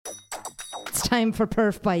time for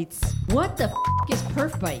Perf Bites. What the is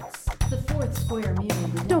Perf Bites? The fourth square meal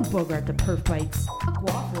of the day. Don't bogart the Perf Bites. Fuck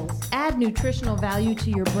waffles. Add nutritional value to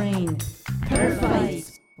your brain. Perf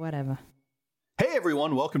Bites. Whatever. Hey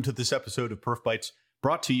everyone, welcome to this episode of Perf Bites,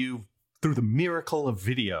 brought to you through the miracle of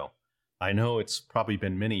video. I know it's probably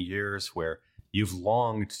been many years where you've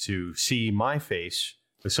longed to see my face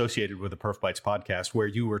associated with the Perf Bites podcast, where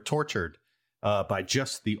you were tortured by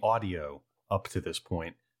just the audio up to this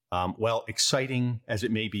point. Well, exciting as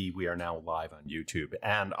it may be, we are now live on YouTube.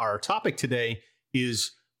 And our topic today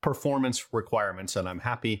is performance requirements. And I'm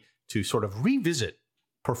happy to sort of revisit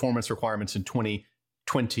performance requirements in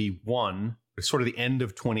 2021, sort of the end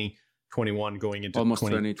of 2021 going into almost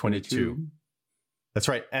 2022. That's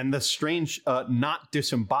right. And the strange, not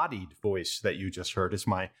disembodied voice that you just heard is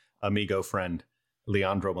my amigo friend,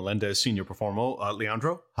 Leandro Melendez, senior performer.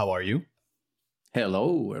 Leandro, how are you?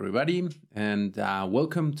 Hello, everybody, and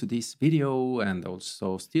welcome to this video and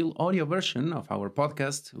also still audio version of our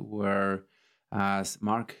podcast, where, as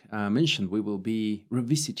Mark mentioned, we will be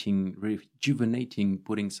revisiting, rejuvenating,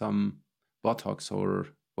 putting some Botox or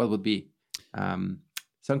what would be sun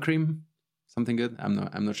cream, something good. I'm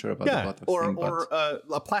not sure about the Botox thing, or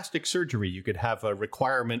a plastic surgery. You could have a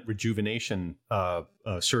requirement rejuvenation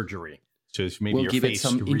surgery, so maybe we'll your give face it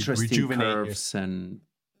some to interesting rejuvenate curves and.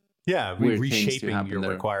 Yeah, reshaping your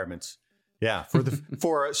there. requirements. Yeah,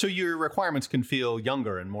 so your requirements can feel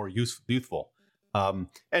younger and more youthful. And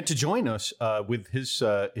to join us with his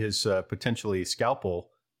potentially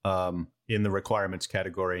scalpel in the requirements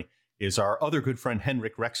category is our other good friend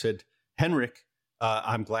Henrik Rexed. Henrik,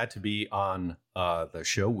 I'm glad to be on the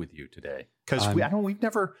show with you today, because we've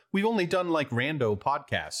only done like rando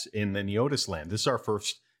podcasts in the Neotis land. This is our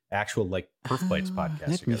first actual like Perf Bites podcast.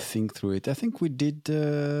 Let me think through it. I think we did.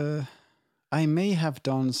 I may have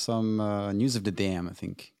done some News of the Dam. I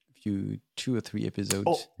think a few 2 or 3 episodes.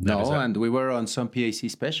 Oh, and we were on some PAC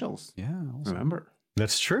specials. Yeah, awesome. Remember?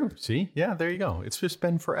 That's true. See, yeah, there you go. It's just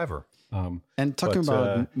been forever. And talking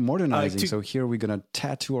about modernizing, so here we're gonna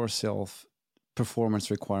tattoo ourselves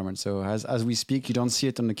performance requirements. So as we speak, you don't see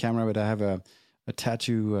it on the camera, but I have a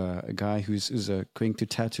tattoo, a guy who's going to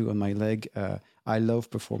tattoo on my leg. I love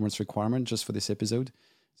performance requirement just for this episode.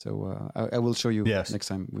 So I will show you next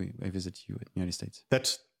time I visit you in the United States.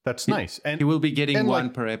 That's nice. And you will be getting one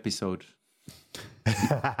per episode.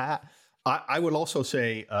 I would also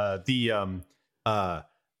say back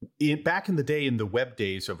in the day, in the web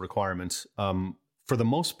days of requirements, for the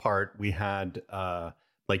most part, we had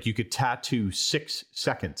like you could tattoo 6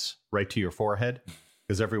 seconds right to your forehead,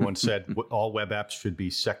 because everyone said all web apps should be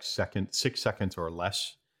 6 seconds or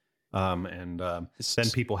less. Then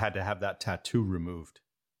people had to have that tattoo removed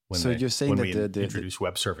when you're saying when that we introduced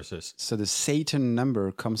web services. So the Satan number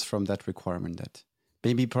comes from that requirement, that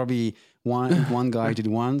probably one guy did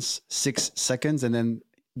once 6 seconds, and then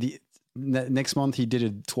the next month he did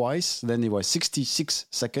it twice. Then it was 66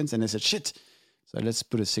 seconds, and they said shit. So let's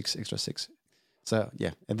put a extra 6. So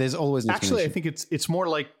yeah, and there's always an actually. I think it's more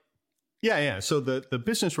like So the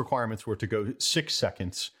business requirements were to go 6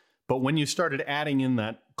 seconds. But when you started adding in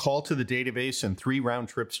that call to the database and 3 round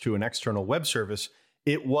trips to an external web service,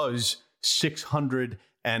 it was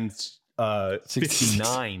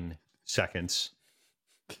 659 seconds.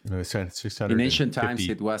 In ancient times,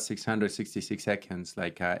 it was 666 seconds.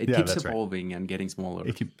 Like it keeps evolving and getting smaller.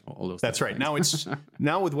 All those. That's right. Now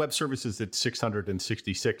with web services, it's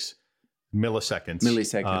 666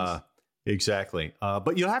 milliseconds. Exactly.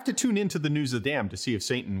 But you'll have to tune into the News of the Dam to see if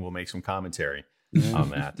Satan will make some commentary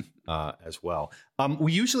on that as well.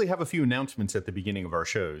 We usually have a few announcements at the beginning of our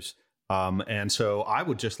shows. And so I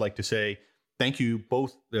would just like to say thank you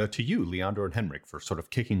both to you, Leandro and Henrik, for sort of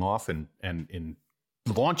kicking off and in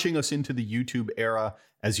launching us into the YouTube era,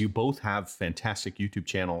 as you both have fantastic YouTube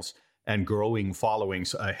channels and growing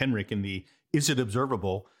followings. Henrik, in the Is It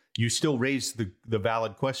Observable, you still raise the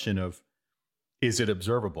valid question of, is it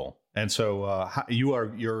observable? And so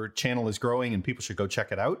your channel is growing and people should go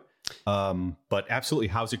check it out. But absolutely,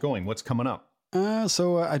 how's it going? What's coming up?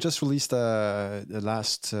 So I just released the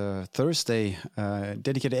last Thursday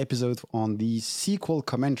dedicated episode on the SQL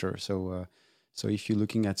commenter. So if you're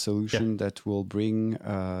looking at solution that will bring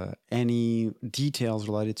any details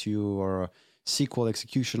related to your SQL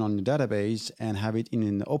execution on your database and have it in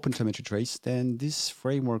an OpenTelemetry trace, then this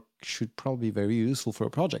framework should probably be very useful for a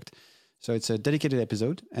project. So it's a dedicated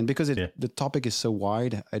episode, and because the topic is so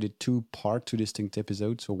wide, I did 2 distinct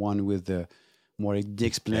episodes. So one with the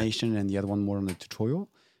explanation, and the other one more on the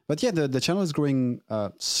tutorial. But yeah, the channel is growing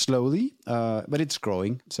slowly, but it's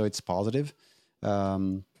growing, so it's positive.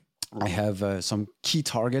 I have some key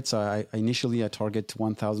targets. I target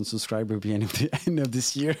 1,000 subscribers at the end of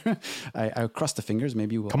this year. I cross the fingers.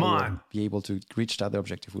 Maybe we'll be able to reach that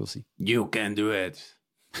objective. We'll see. You can do it.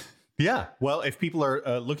 Yeah. Well, if people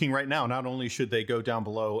are looking right now, not only should they go down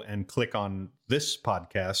below and click on this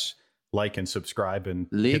podcast, like and subscribe, and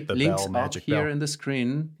hit the links bell, magic up here bell. in the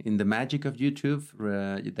screen, in the magic of YouTube.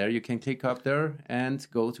 There you can click up there and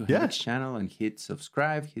go to Henrik's channel and hit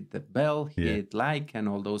subscribe, hit the bell, hit like, and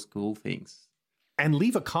all those cool things. And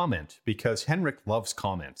leave a comment, because Henrik loves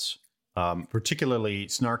comments, particularly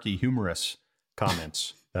snarky, humorous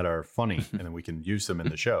comments that are funny, and then we can use them in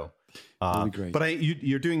the show. Great. But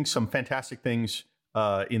you're doing some fantastic things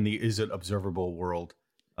in the Is It Observable world,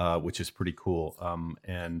 which is pretty cool.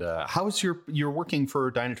 And how is you're working for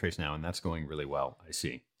Dynatrace now, and that's going really well, I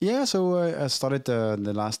see. Yeah, so I started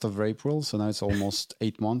the last of April, so now it's almost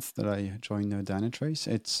 8 months that I joined Dynatrace.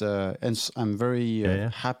 It's and I'm very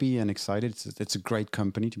happy and excited. It's a great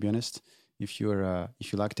company, to be honest. If you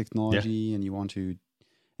like technology and you want to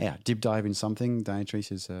deep dive in something,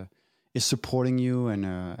 Dynatrace is supporting you, and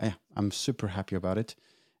I'm super happy about it.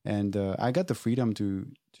 And I got the freedom to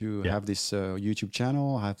have this YouTube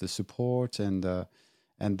channel, have the support, and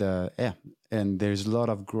there's a lot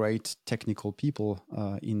of great technical people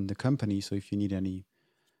in the company. So if you need any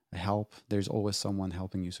help, there's always someone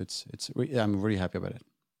helping you. So I'm really happy about it.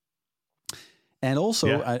 And also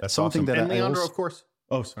something awesome. that Leandro, of course.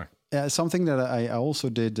 Oh, sorry. Something that I also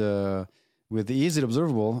did with the Is It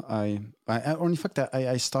Observable. In fact,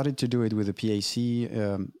 I started to do it with the PAC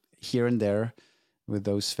here and there, with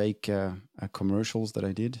those fake commercials that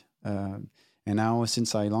I did. And now,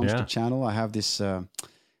 since I launched the channel, I have this,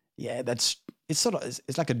 it's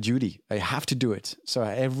like a duty. I have to do it. So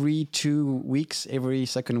every 2 weeks, every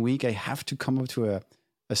second week, I have to come up to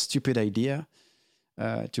a stupid idea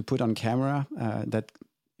to put on camera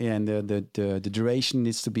and the duration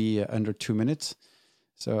needs to be under 2 minutes.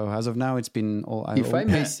 So as of now, it's been all. If I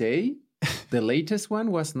may say, the latest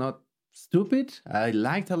one was not stupid. I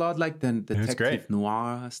liked a lot, like the detective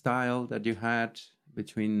noir style that you had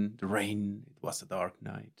between the rain. It was a dark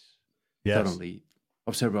night. Yes. Suddenly,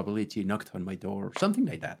 observability knocked on my door, something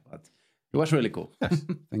like that. But it was really cool. Yes.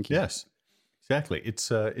 Thank you. Yes, exactly. It's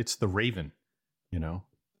the Raven,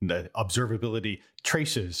 the observability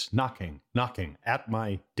traces knocking at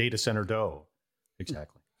my data center door.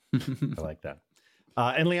 Exactly. I like that.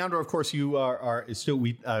 And Leandro, of course, you are still.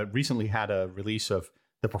 We recently had a release of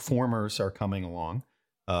The Performers are coming along,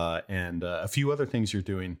 and a few other things you're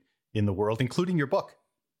doing in the world, including your book.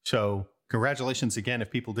 So congratulations again. If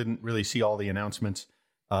people didn't really see all the announcements,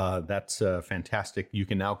 that's fantastic. You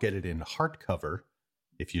can now get it in hardcover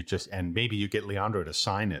if you and maybe you get Leandro to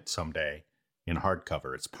sign it someday in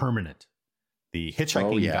hardcover. It's permanent. The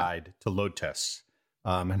Hitchhiking Guide to Load Tests.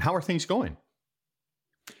 And how are things going?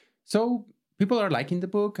 So people are liking the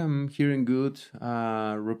book. I'm hearing good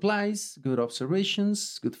replies, good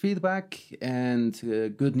observations, good feedback, and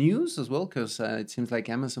good news as well, because it seems like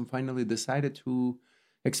Amazon finally decided to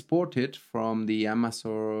export it from the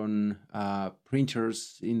Amazon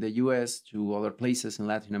printers in the US to other places in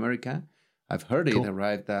Latin America. I've heard it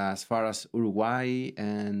arrived as far as Uruguay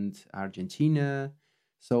and Argentina.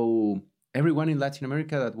 So everyone in Latin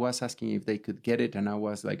America that was asking if they could get it, and I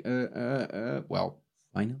was like, well,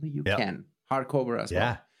 finally you can. Hardcover as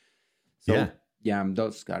well. So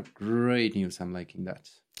those are great news. I'm liking that.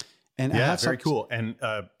 And very cool. And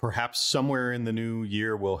perhaps somewhere in the new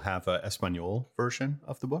year we'll have an Espanol version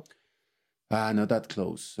of the book. Not that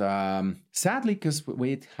close. Sadly, because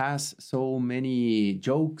it has so many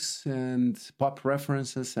jokes and pop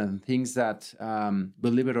references and things that,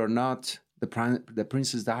 believe it or not, the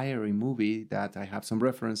Princess Diary movie that I have some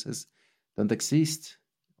references don't exist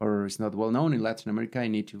or is not well known in Latin America. I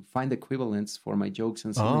need to find equivalents for my jokes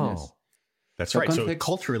and silliness. Oh, that's right. So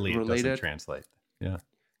culturally it doesn't translate. Yeah.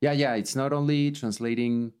 Yeah. It's not only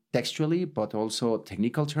translating textually, but also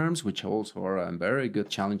technical terms, which also are a very good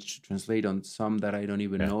challenge to translate on some that I don't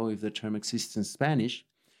even know if the term exists in Spanish.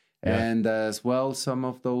 Yeah. And as well, some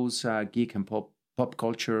of those geek and pop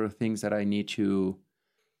culture things that I need to,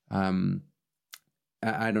 I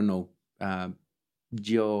don't know,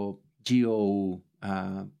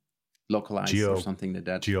 localized or something like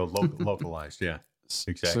that. Localized, yeah,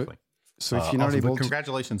 exactly. So if you're not able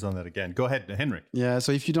congratulations on that again. Go ahead, Henrik. Yeah,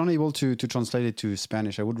 so if you're not able to translate it to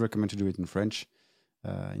Spanish, I would recommend to do it in French,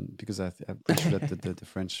 because I'm pretty sure that the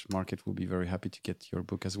French market will be very happy to get your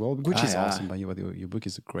book as well, which is awesome. By your book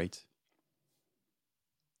is great.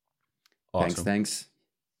 Awesome. Thanks.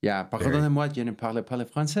 Yeah, pardonnez-moi, je ne parle pas le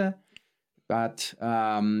français. But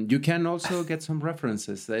you can also get some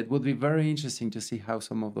references. It would be very interesting to see how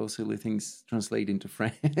some of those silly things translate into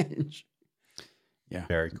French. Yeah,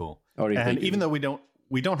 very cool. And even though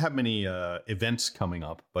we don't have many events coming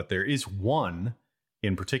up, but there is one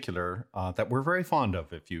in particular that we're very fond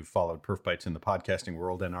of. If you've followed Perf Bytes in the podcasting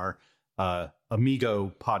world, and our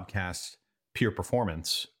Amigo podcast, Peer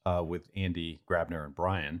Performance, with Andy Grabner and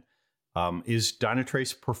Brian, is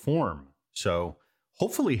Dynatrace Perform. So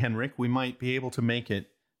hopefully, Henrik, we might be able to make it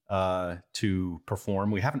to Perform.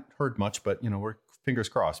 We haven't heard much, but we're fingers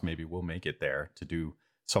crossed. Maybe we'll make it there to do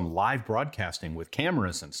some live broadcasting with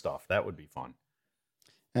cameras and stuff. That would be fun.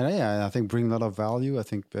 And I think bring a lot of value. I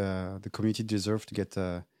think the community deserves to get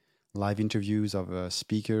live interviews of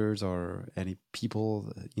speakers or any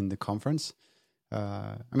people in the conference.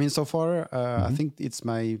 So far, I think it's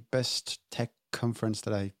my best tech conference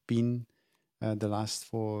that I've been the last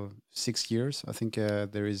 6 years. I think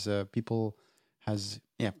there is people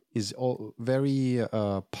is all very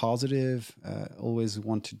positive. Always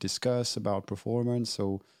want to discuss about performance.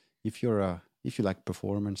 So if you like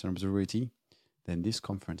performance and observability, then this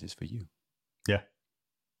conference is for you.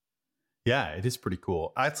 Yeah, it is pretty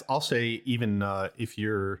cool. I'll say even if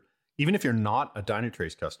you're not a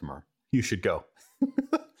Dynatrace customer, you should go.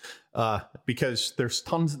 Because there's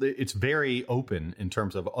tons. It's very open in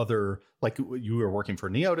terms of other, like you were working for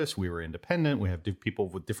Neotis, we were independent. We have people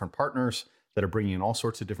with different partners that are bringing in all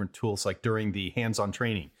sorts of different tools. Like during the hands-on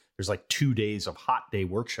training, there's like 2 days of hot day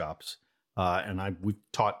workshops. And we've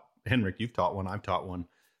taught, Henrik, you've taught one, I've taught one.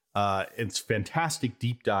 It's fantastic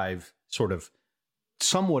deep dive, sort of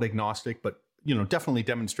somewhat agnostic, but definitely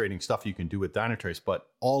demonstrating stuff you can do with Dynatrace. But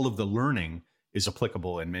all of the learning is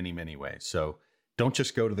applicable in many, many ways. So don't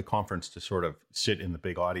just go to the conference to sort of sit in the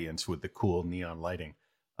big audience with the cool neon lighting,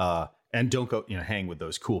 and don't go hang with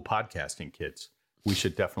those cool podcasting kids. We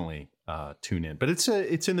should definitely tune in. But it's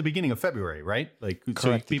in the beginning of February, right? Like,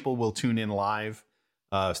 correct. So people will tune in live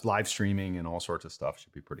streaming and all sorts of stuff.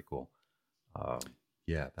 Should be pretty cool.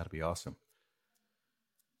 Yeah, that'd be awesome.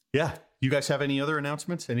 Yeah. You guys have any other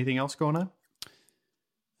announcements? Anything else going on?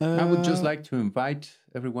 I would just like to invite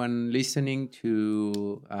everyone listening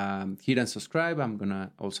to hit and subscribe. I'm going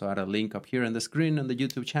to also add a link up here on the screen on the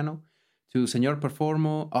YouTube channel to Señor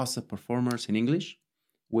Performo, Us the Performers in English,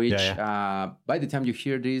 which by the time you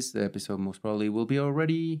hear this, the episode most probably will be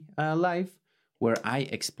already live, where I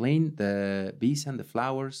explain the bees and the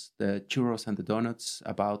flowers, the churros and the donuts,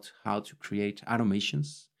 about how to create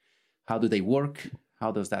automations. How do they work?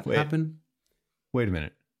 How does that happen? Wait a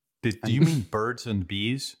minute. Do you mean birds and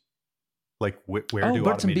bees? Like where do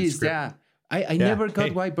birds and bees? script? Yeah, I never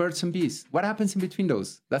got why birds and bees. What happens in between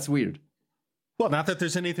those? That's weird. Well, not that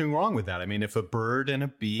there's anything wrong with that. I mean, if a bird and a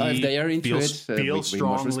bee if they are into feel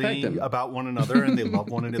strongly about one another and they love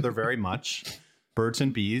one another very much, birds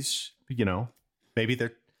and bees, maybe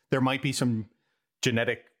there might be some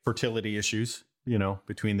genetic fertility issues,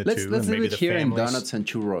 between the two. Let's and maybe leave it here families. in donuts and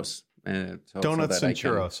churros. Donuts and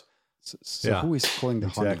churros. So who is calling the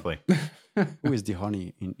honey? Exactly. Who is the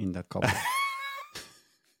honey in that couple?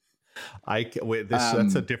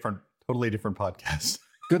 That's a totally different podcast.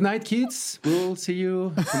 Good night, kids. We'll see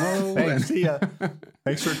you tomorrow. Thanks. See ya.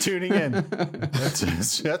 Thanks for tuning in.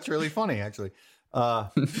 That's really funny, actually.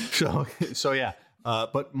 So yeah.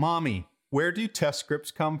 But mommy, where do test scripts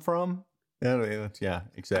come from? Yeah,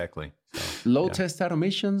 exactly. So, Load test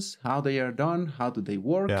automations, how they are done, how do they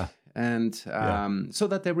work? Yeah. And so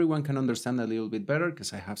that everyone can understand a little bit better,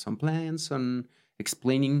 because I have some plans on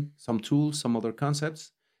explaining some tools, some other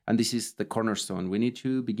concepts. And this is the cornerstone. We need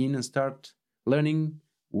to begin and start learning,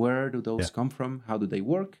 where do those come from, how do they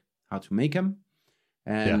work, how to make them,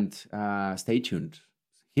 and stay tuned.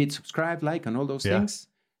 Hit subscribe, like, and all those things.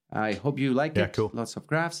 I hope you like it. Cool. Lots of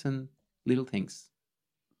graphs and little things.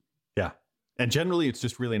 Yeah. And generally, it's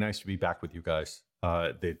just really nice to be back with you guys.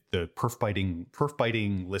 The perf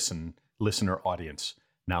biting listener audience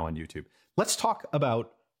now on YouTube. Let's talk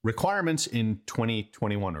about requirements in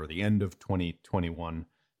 2021 or the end of 2021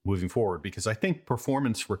 moving forward, because I think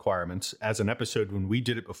performance requirements, as an episode when we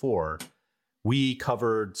did it before, we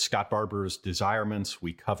covered Scott Barber's desirements.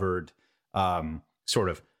 We covered sort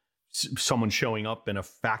of someone showing up in a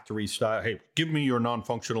factory style. Hey, give me your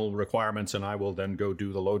non-functional requirements and I will then go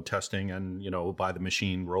do the load testing and, by the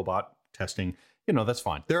machine robot testing. That's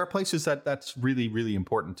fine. There are places that's really, really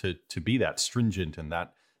important to be that stringent and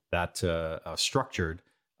that structured.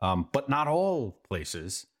 But not all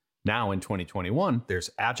places. Now in 2021,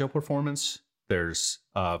 there's agile performance. There's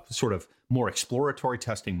sort of more exploratory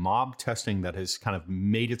testing, mob testing that has kind of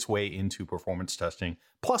made its way into performance testing.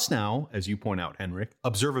 Plus now, as you point out, Henrik,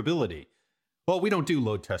 observability. Well, we don't do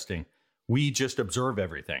load testing. we just observe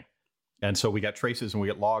everything. And so we got traces and we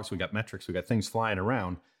got logs, we got metrics, we got things flying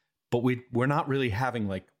around, but we're not really having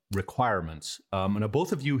like requirements. And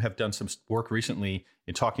both of you have done some work recently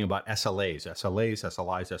in talking about SLAs, SLIs,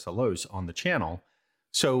 SLOs on the channel.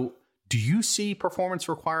 So do you see performance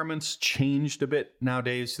requirements changed a bit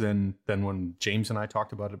nowadays than when James and I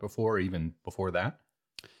talked about it before, or even before that?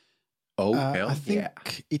 I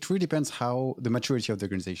think it really depends how the maturity of the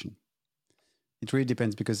organization. It really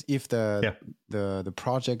depends, because if the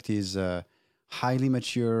project is highly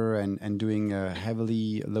mature and doing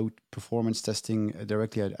heavily low performance testing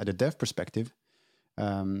directly at a dev perspective,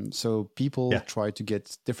 so people try to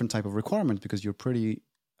get different type of requirements because you're pretty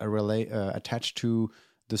attached to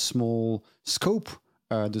the small scope,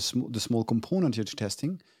 the small component you're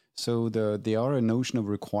testing. So they are a notion of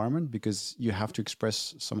requirement because you have to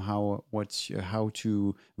express somehow how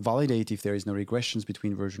to validate if there is no regressions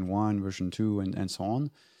between version 1, version 2, and so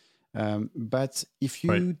on. But if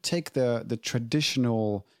you take the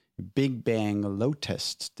traditional big bang load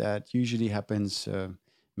test that usually happens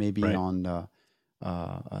maybe on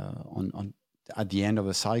at the end of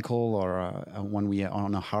a cycle, or when we are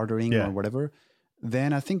on a hardering or whatever,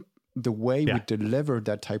 then I think the way we deliver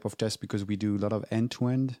that type of test, because we do a lot of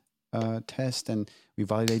end-to-end test and we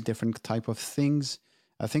validate different type of things,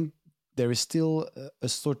 I think there is still a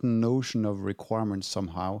certain notion of requirements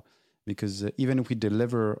somehow, because even if we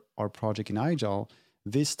deliver our project in Agile,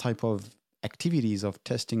 this type of activities of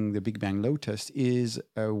testing the Big Bang load test is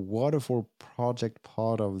a waterfall project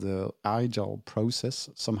part of the Agile process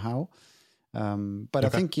somehow. But I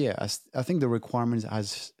think, I think the requirements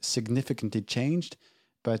has significantly changed.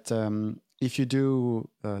 But if you do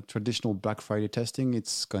traditional Black Friday testing,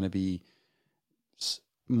 it's going to be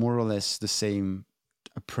more or less the same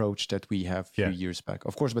approach that we have a few years back.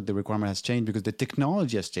 Of course, but the requirement has changed because the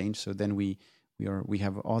technology has changed. So then we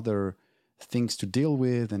have other things to deal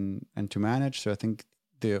with and to manage. So I think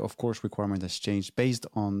of course, requirement has changed based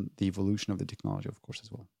on the evolution of the technology, of course,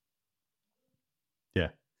 as well. Yeah.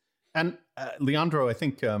 And Leandro, I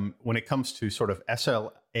think when it comes to sort of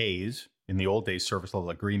SLAs, in the old days, service level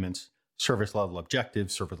agreements, service level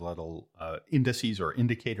objectives, service level indices or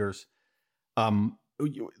indicators, I'm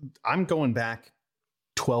going back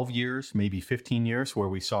 12 years, maybe 15 years, where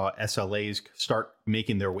we saw SLAs start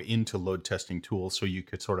making their way into load testing tools, so you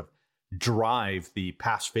could sort of drive the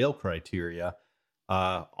pass-fail criteria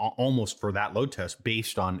almost for that load test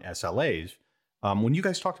based on SLAs. When you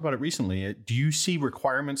guys talked about it recently, do you see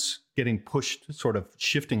requirements getting pushed, sort of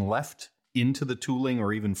shifting left into the tooling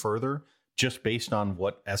or even further, just based on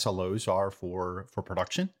what SLOs are for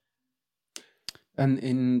production?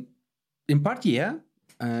 And in part, yeah.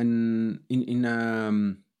 And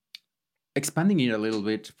in expanding it a little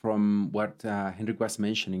bit from what Henrik was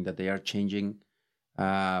mentioning, that they are changing,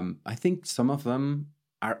 I think some of them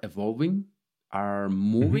are evolving, are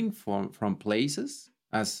moving from places.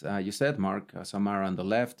 As you said, Mark, some are on the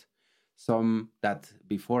left, some that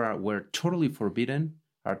before were totally forbidden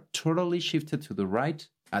are totally shifted to the right,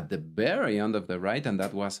 at the very end of the right, and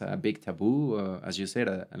that was a big taboo, as you said,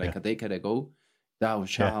 a decade ago. Thou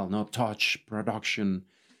shalt not touch production.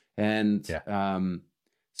 And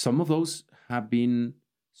some of those have been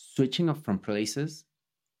switching up from places.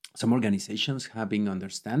 Some organizations have been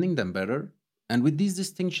understanding them better. And with these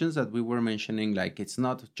distinctions that we were mentioning, like it's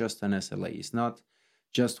not just an SLA, it's not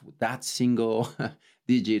just that single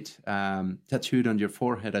digit tattooed on your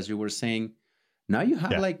forehead, as you were saying. Now you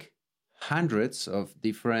have like hundreds of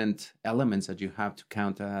different elements that you have to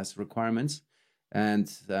count as requirements.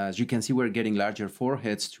 And as you can see, we're getting larger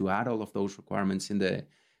foreheads to add all of those requirements in the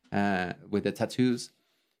with the tattoos.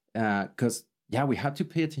 Because, we have to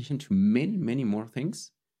pay attention to many, many more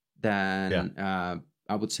things than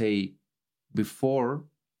I would say before,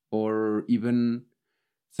 or even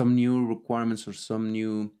some new requirements or some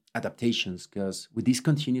new adaptations. Because with these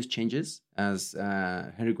continuous changes, as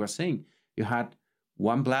Henrik was saying, you had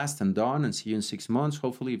one blast and done and see you in 6 months,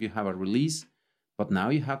 hopefully, if you have a release. But now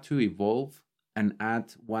you have to evolve and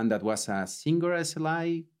add one that was a single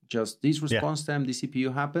SLI, just this response time, this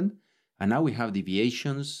CPU happened. And now we have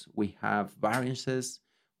deviations, we have variances,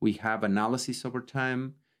 we have analysis over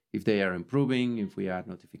time, if they are improving, if we add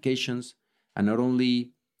notifications. And not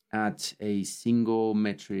only at a single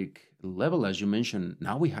metric level, as you mentioned,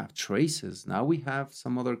 now we have traces. Now we have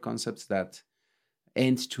some other concepts that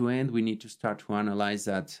end to end, we need to start to analyze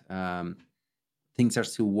that things are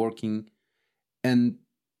still working. And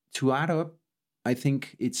to add up, I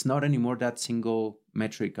think it's not anymore that single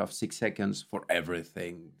metric of 6 seconds for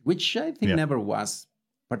everything, which I think never was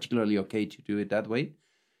particularly okay to do it that way.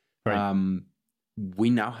 Right. we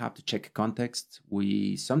now have to check context.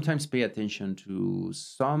 We sometimes pay attention to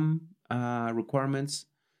some requirements.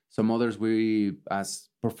 Some others, we as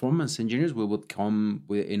performance engineers, we would come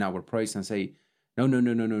in our price and say, no,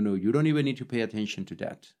 you don't even need to pay attention to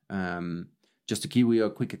that. Just to give you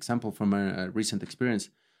a quick example from a recent experience,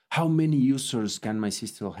 how many users can my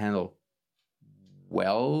system handle?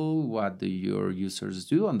 Well, what do your users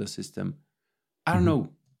do on the system? I don't know.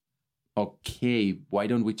 Okay, why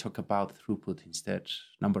don't we talk about throughput instead?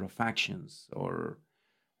 Number of actions, or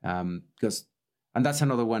and that's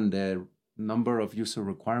another one, the number of user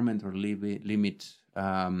requirement or limit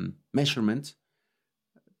measurement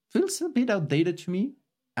feels a bit outdated to me,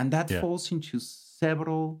 and that falls into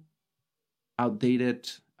several outdated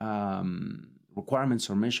requirements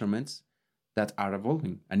or measurements that are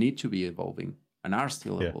evolving and need to be evolving and are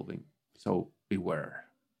still evolving. So beware.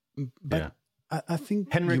 But I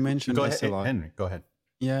think Henrik, you mentioned SLI. Henrik, go ahead.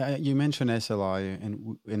 Yeah, you mentioned SLI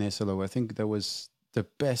and in SLO. I think that was the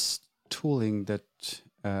best tooling that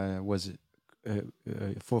was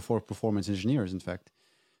for performance engineers, in fact.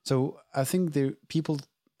 So I think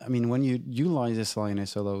when you utilize SLI and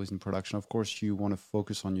SLOs in production, of course, you want to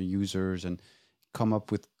focus on your users and come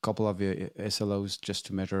up with a couple of SLOs just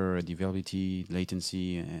to measure the availability,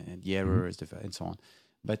 latency, and the errors, and so on.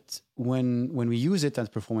 But when we use it as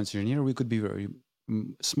performance engineer, we could be very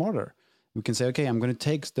smarter. We can say, okay, I'm going to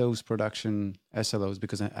take those production SLOs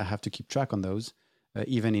because I have to keep track on those,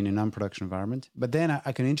 even in a non-production environment. But then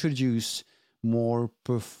I can introduce more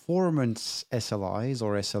performance SLIs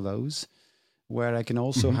or SLOs, where I can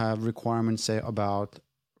also have requirements, say, about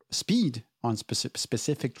speed on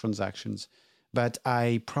specific transactions. But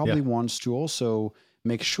I probably want to also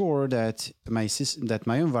make sure that my system, that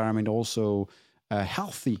my environment also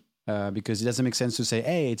healthy, because it doesn't make sense to say,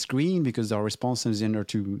 hey, it's green because our response time is under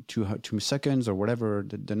 2 seconds or whatever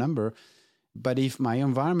the number. But if my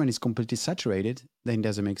environment is completely saturated, then it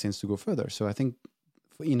doesn't make sense to go further. So I think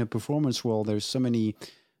in a performance world, there's so many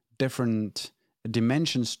different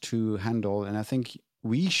dimensions to handle. And I think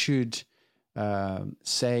we should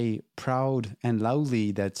say proud and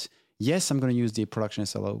loudly that, yes, I'm going to use the production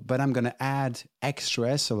SLO, but I'm going to add extra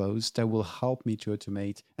SLOs that will help me to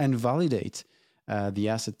automate and validate the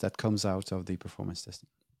asset that comes out of the performance testing.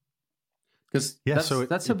 Because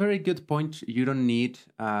that's a very good point. You don't need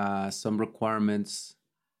some requirements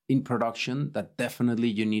in production that definitely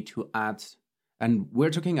you need to add. And we're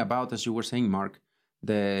talking about, as you were saying, Mark,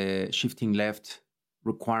 the shifting left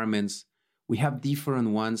requirements. We have different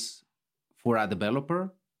ones for a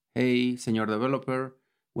developer. Hey, senior developer,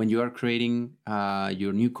 when you are creating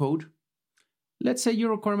your new code, let's say your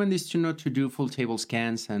requirement is to do full table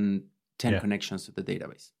scans and 10 connections to the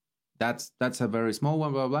database. That's a very small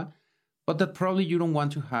one, blah, blah, blah. But that probably you don't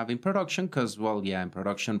want to have in production because, in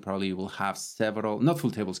production probably you will have several, not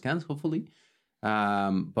full table scans, hopefully,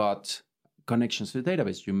 but connections to the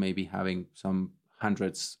database. You may be having some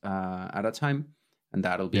hundreds at a time, and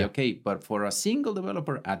that'll be okay. But for a single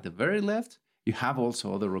developer at the very left, you have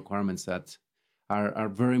also other requirements that are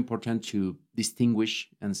very important to distinguish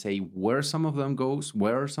and say where some of them goes,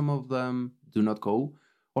 where some of them do not go,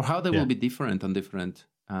 or how they will be different on different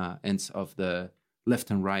ends of the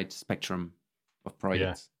left and right spectrum of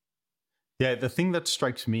projects. Yeah, the thing that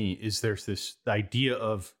strikes me is there's this idea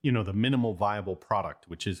of, the minimal viable product,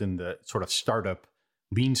 which is in the sort of startup,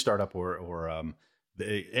 lean startup or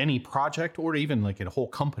any project, or even like in a whole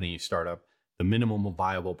company startup, the minimum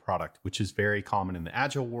viable product, which is very common in the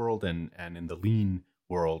agile world and in the lean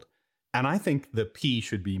world. And I think the P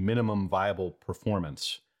should be minimum viable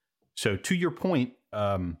performance. So to your point,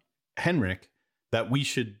 Henrik, that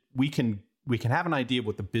we can have an idea of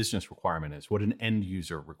what the business requirement is, what an end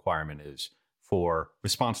user requirement is for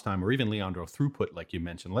response time, or even, Leandro, throughput, like you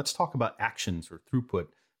mentioned. Let's talk about actions or throughput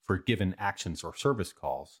for given actions or service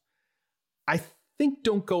calls. I think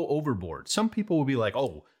don't go overboard. Some people will be like,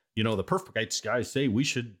 oh, the Perfect guys say we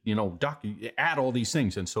should, add all these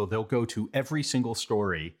things. And so they'll go to every single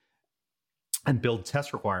story and build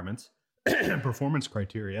test requirements, performance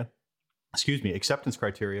criteria, acceptance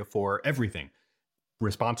criteria for everything.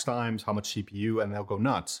 Response times, how much CPU, and they'll go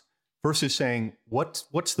nuts. Versus saying,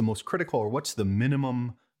 what's the most critical, or what's the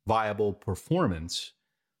minimum viable performance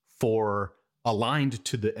for aligned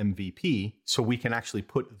to the MVP, so we can actually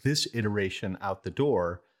put this iteration out the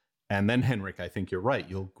door. And then, Henrik, I think you're right.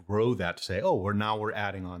 You'll grow that to say, oh, we're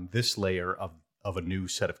adding on this layer of a new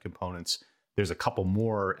set of components. There's a couple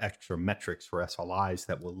more extra metrics for SLIs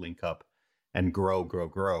that will link up and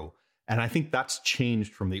grow. And I think that's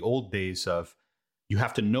changed from the old days of you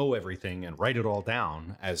have to know everything and write it all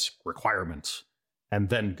down as requirements and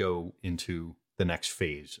then go into the next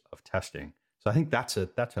phase of testing. So I think that's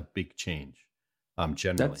a big change.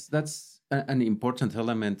 Generally, that's an important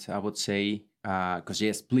element, I would say. Because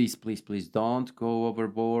yes, please don't go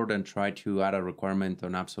overboard and try to add a requirement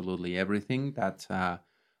on absolutely everything. That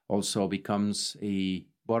also becomes a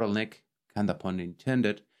bottleneck, kind of pun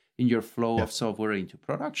intended, in your flow of software into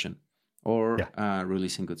production or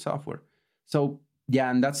releasing good software. So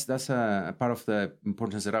and that's a part of the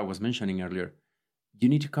importance that I was mentioning earlier. You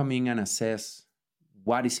need to come in and assess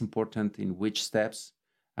what is important in which steps,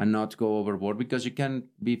 and not go overboard, because you can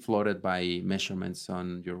be flooded by measurements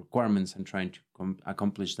on your requirements and trying to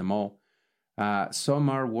accomplish them all. Some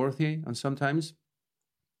are worthy, and sometimes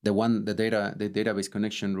the database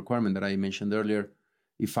connection requirement that I mentioned earlier,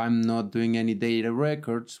 if I'm not doing any data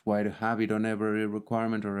records, why have it on every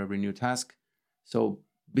requirement or every new task? So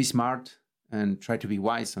be smart and try to be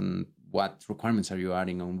wise on what requirements are you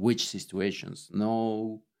adding on which situations.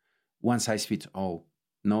 No one size fits all.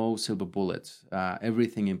 No silver bullets.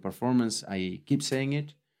 Everything in performance, I keep saying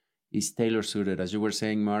it, is tailor-suited. As you were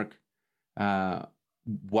saying, Mark,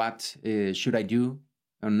 what should I do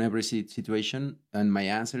on every situation? And my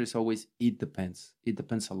answer is always, it depends. It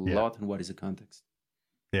depends a lot on what is the context.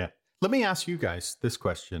 Yeah. Let me ask you guys this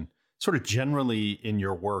question. Sort of generally in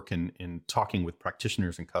your work and in talking with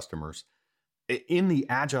practitioners and customers, in the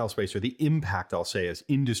agile space, or the impact, I'll say, as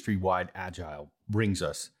industry-wide agile brings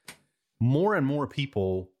us, more and more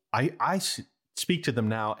people, I speak to them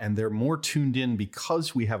now, and they're more tuned in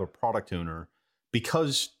because we have a product owner,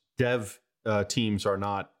 because dev teams are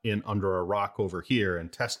not under a rock over here,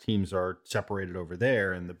 and test teams are separated over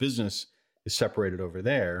there, and the business is separated over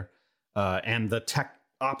there, and the tech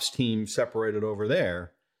ops team separated over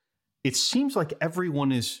there. It seems like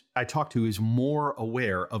everyone I talk to is more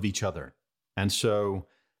aware of each other. And so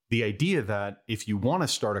the idea that if you want to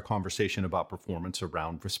start a conversation about performance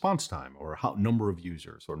around response time, or number of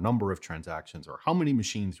users, or number of transactions, or how many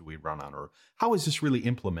machines do we run on, or how is this really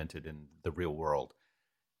implemented in the real world,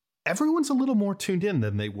 everyone's a little more tuned in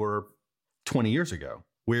than they were 20 years ago,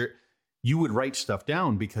 where you would write stuff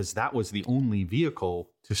down because that was the only vehicle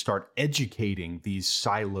to start educating these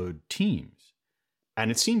siloed teams.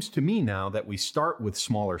 And it seems to me now that we start with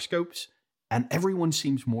smaller scopes and everyone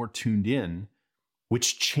seems more tuned in,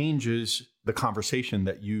 which changes the conversation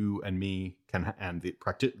that you and me can, and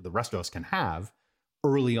the rest of us can have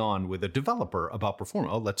early on with a developer about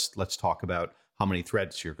performance. Oh, let's talk about how many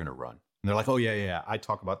threads you're going to run. And they're like, oh yeah, I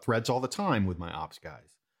talk about threads all the time with my ops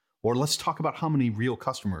guys. Or let's talk about how many real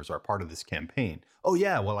customers are part of this campaign. Oh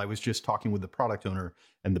yeah, well, I was just talking with the product owner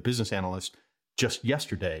and the business analyst just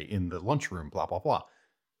yesterday in the lunchroom, blah, blah, blah.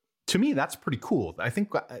 To me, that's pretty cool. I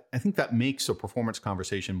think that makes a performance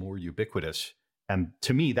conversation more ubiquitous. And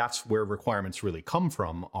to me, that's where requirements really come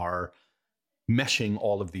from, are meshing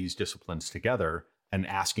all of these disciplines together and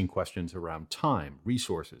asking questions around time,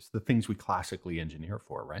 resources, the things we classically engineer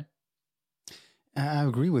for, right? I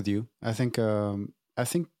agree with you. I think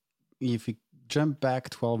if we jump back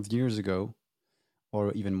 12 years ago,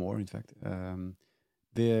 or even more, in fact,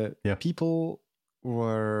 people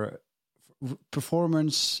were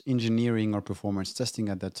performance engineering or performance testing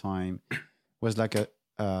at that time was like a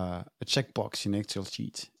checkbox in Excel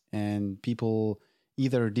sheet, and people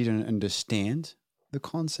either didn't understand the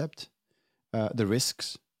concept, the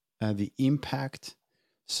risks, the impact.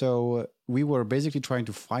 So we were basically trying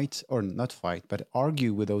to fight, or not fight, but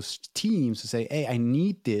argue with those teams to say, hey, I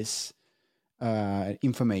need this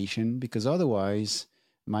information because otherwise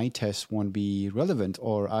my tests won't be relevant,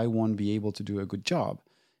 or I won't be able to do a good job.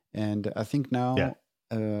 And I think now,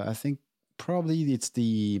 I think probably it's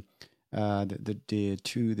the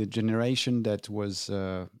generation that was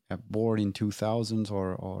born in 2000s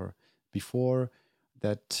or before,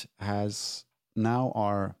 that has now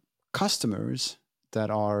our customers that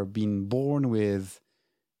are being born with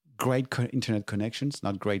great internet connections,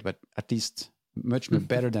 not great, but at least much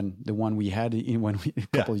better than the one we had a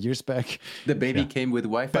couple of years back. The baby came with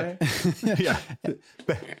Wi-Fi?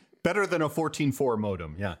 Better than a 14.4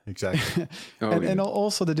 modem. Yeah, exactly. And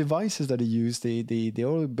also the devices that they use, they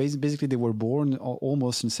all basically they were born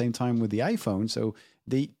almost in the same time with the iPhone. So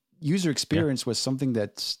the user experience was something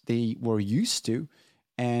that they were used to,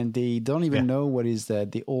 and they don't even know what is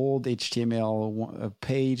the old HTML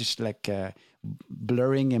page, like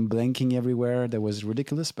blurring and blanking everywhere. That was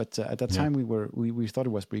ridiculous. But at that time, we thought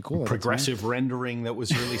it was pretty cool. Progressive rendering that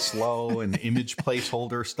was really slow, and image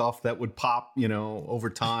placeholder stuff that would pop,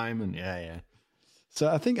 over time, and So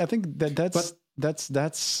I think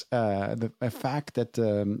that's a fact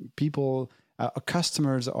that people,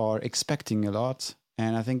 customers are expecting a lot,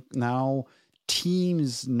 and I think now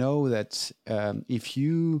teams know that if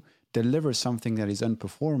you deliver something that is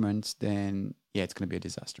unperformant, then yeah, it's going to be a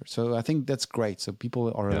disaster. So I think that's great. So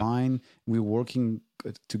people are aligned, we're working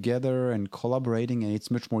together and collaborating, and it's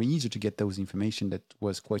much more easier to get those information that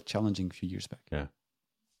was quite challenging a few years back. Yeah.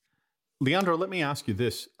 Leandro, let me ask you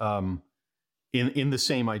this. In the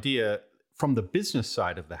same idea, from the business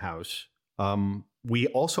side of the house, we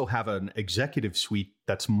also have an executive suite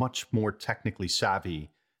that's much more technically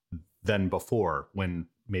savvy than before, when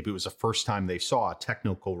maybe it was the first time they saw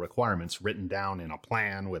technical requirements written down in a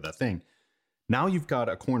plan with a thing. Now you've got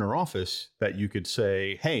a corner office that you could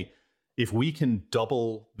say, hey, if we can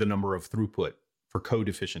double the number of throughput for code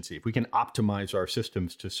efficiency, if we can optimize our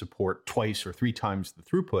systems to support 2 or 3 times the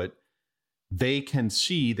throughput, they can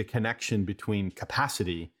see the connection between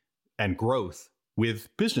capacity and growth with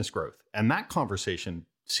business growth. And that conversation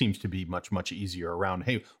seems to be much, much easier around,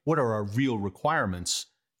 hey, what are our real requirements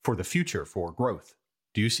for the future for growth?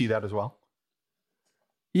 Do you see that as well?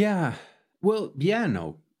 Yeah. Well, yeah,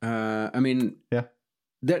 no. The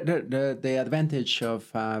advantage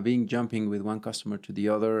of being jumping with one customer to the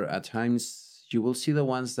other, at times you will see the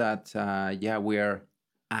ones that, we're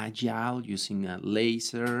agile using a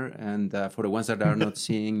laser. And for the ones that are not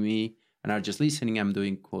seeing me and are just listening, I'm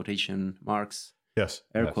doing quotation marks,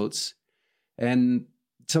 air quotes. And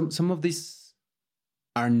some of these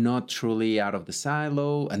are not truly out of the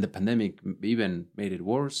silo, and the pandemic even made it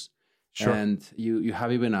worse. Sure. And you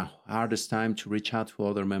have even a hardest time to reach out to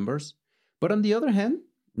other members. But on the other hand,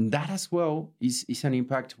 that as well is an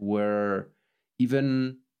impact where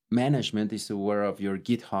even management is aware of your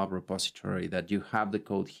GitHub repository, that you have the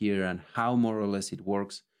code here and how more or less it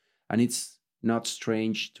works. And it's not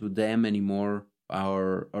strange to them anymore.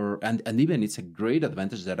 And even it's a great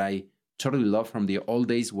advantage that I totally love from the old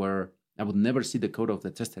days where I would never see the code of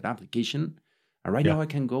the tested application. And right now I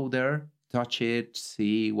can go there, touch it,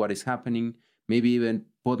 see what is happening, maybe even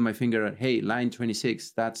put my finger at, hey, line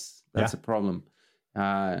 26, that's a problem.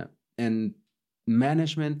 And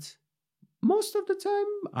management, most of the time,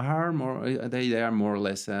 are they are more or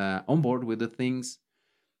less on board with the things.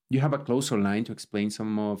 You have a closer line to explain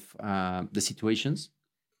some of the situations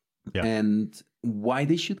and why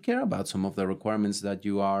they should care about some of the requirements that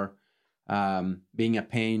you are being a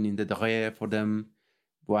pain in the derrière for them.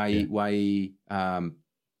 Why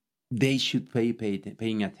they should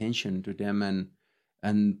paying attention to them.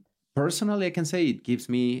 And personally, I can say it gives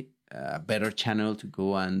me a better channel to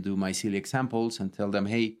go and do my silly examples and tell them,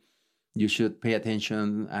 hey, you should pay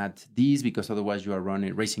attention at these, because otherwise you are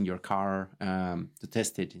racing your car to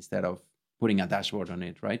test it instead of putting a dashboard on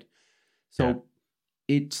it, right? So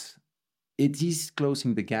it is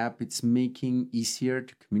closing the gap. It's making easier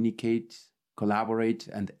to communicate, collaborate,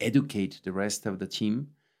 and educate the rest of the team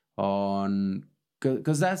on,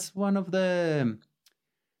 because that's one of the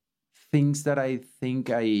things that I think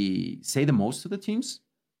I say the most to the teams.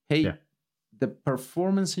 Hey, the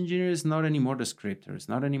performance engineer is not anymore the scripter. It's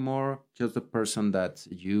not anymore just the person that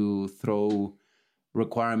you throw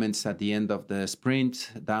requirements at the end of the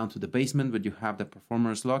sprint down to the basement, but you have the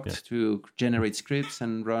performers locked to generate scripts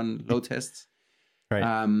and run load tests.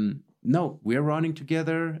 Right. No, we're running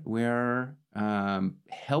together. We're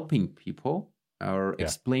helping people, or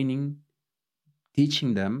explaining,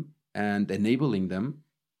 teaching them, and enabling them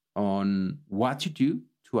on what to do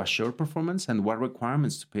to assure performance and what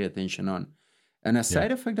requirements to pay attention on. And a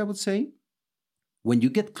side effect, I would say, when you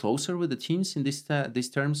get closer with the teams in these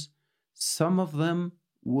terms, some of them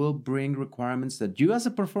will bring requirements that you as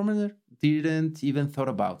a performer didn't even thought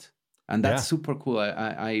about. And that's super cool.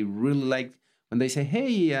 I really like when they say,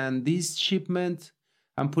 hey, and this shipment,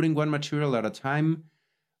 I'm putting one material at a time.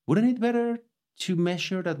 Wouldn't it better to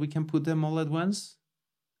measure that we can put them all at once?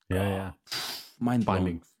 Mind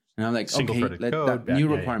blowing. And I'm like, okay, that new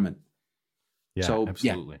requirement. Yeah, so,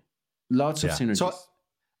 absolutely. Lots of synergies. So,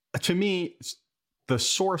 to me, the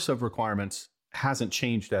source of requirements hasn't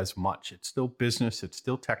changed as much. It's still business. It's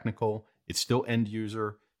still technical. It's still end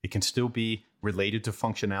user. It can still be related to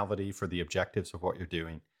functionality for the objectives of what you're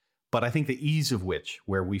doing. But I think the ease of which,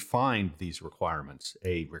 where we find these requirements,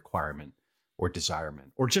 a requirement or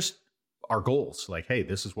desirement, or just our goals, like, hey,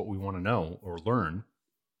 this is what we want to know or learn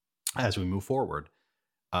as we move forward,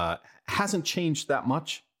 hasn't changed that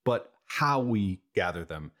much, but how we gather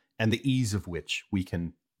them and the ease of which we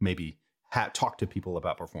can maybe talk to people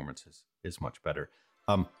about performance is much better.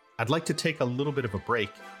 I'd like to take a little bit of a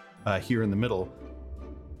break here in the middle.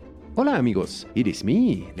 Hola amigos, it is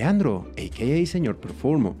me, Leandro, aka Señor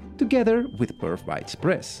Performo, together with Perf Bytes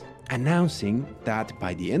Press, announcing that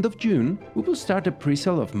by the end of June, we will start a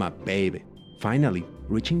pre-sale of my baby, finally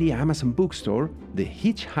reaching the Amazon bookstore, The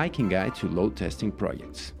Hitchhiking Guide to Load Testing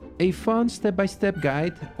Projects. a fun step-by-step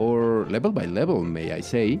guide, or level-by-level, may I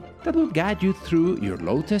say, that will guide you through your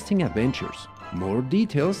load testing adventures. More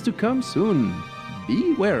details to come soon.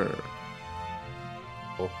 Beware.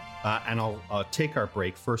 And I'll take our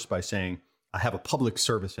break first by saying I have a public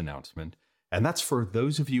service announcement, and that's for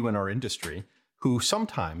those of you in our industry who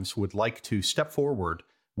sometimes would like to step forward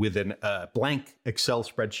with a blank Excel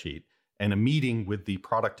spreadsheet and a meeting with the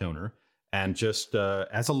product owner. And just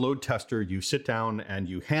as a load tester, you sit down and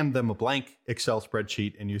you hand them a blank Excel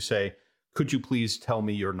spreadsheet and you say, could you please tell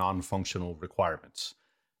me your non-functional requirements?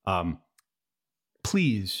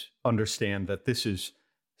 Please understand that this is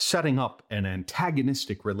setting up an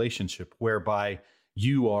antagonistic relationship whereby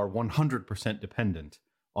you are 100% dependent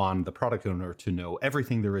on the product owner to know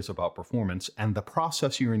everything there is about performance. And the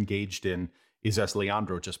process you're engaged in is, as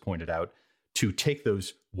Leandro just pointed out, to take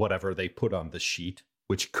those, whatever they put on the sheet,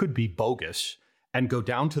 which could be bogus, and go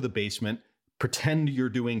down to the basement, pretend you're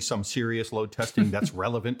doing some serious load testing that's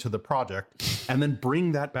relevant to the project, and then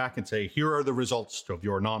bring that back and say, here are the results of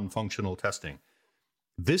your non-functional testing.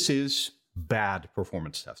 This is bad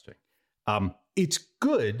performance testing. It's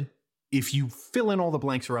good if you fill in all the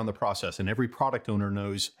blanks around the process and every product owner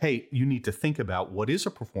knows, hey, you need to think about what is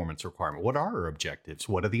a performance requirement? What are our objectives?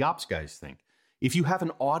 What do the ops guys think? If you have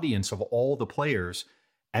an audience of all the players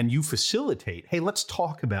and you facilitate, hey, let's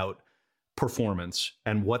talk about performance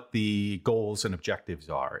and what the goals and objectives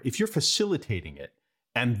are. If you're facilitating it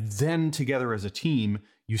and then together as a team,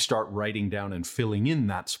 you start writing down and filling in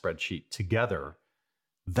that spreadsheet together,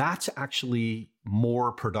 that's actually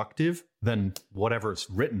more productive than whatever's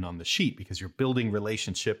written on the sheet, because you're building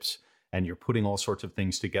relationships and you're putting all sorts of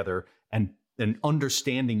things together and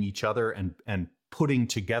understanding each other and putting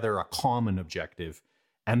together a common objective.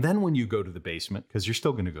 And then when you go to the basement, because you're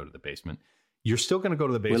still going to go to the basement, you're still going to go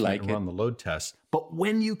to the basement and run the load test. But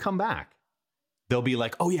when you come back, they'll be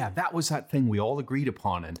like, oh yeah, that was that thing we all agreed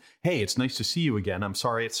upon. And hey, it's nice to see you again. I'm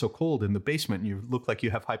sorry it's so cold in the basement and you look like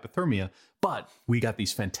you have hypothermia, but we got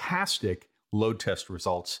these fantastic load test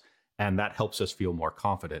results and that helps us feel more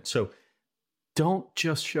confident. So don't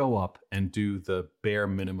just show up and do the bare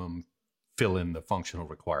minimum, fill in the functional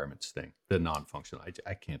requirements thing, the non-functional.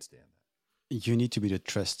 I can't stand that. You need to be the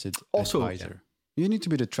trusted advisor. Yeah. You need to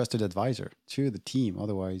be the trusted advisor to the team.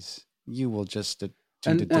 Otherwise, you will just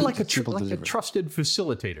like a trusted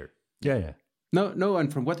facilitator. Yeah. No.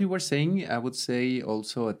 And from what you were saying, I would say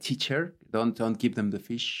also a teacher. Don't give them the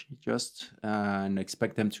fish just and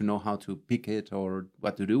expect them to know how to pick it or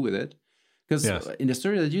what to do with it. Because in the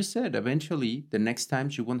story that you said, eventually the next time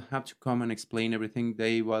you won't have to come and explain everything.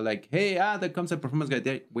 They were like, hey, there comes a performance guide.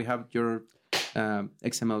 There, we have your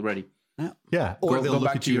XML ready. Yeah. Or they'll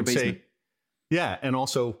look at you and say, yeah. And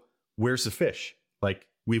also, where's the fish? Like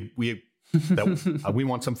we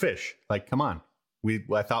want some fish. Like, come on.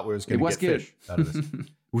 I thought we was going to get fish out of this. It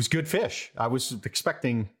was good fish. I was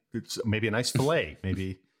expecting maybe a nice fillet,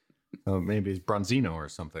 maybe it's Bronzino or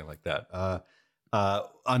something like that.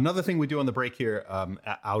 Another thing we do on the break here,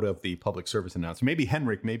 out of the public service announcement, maybe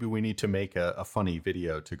Henrik, maybe we need to make a funny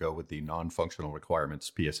video to go with the non-functional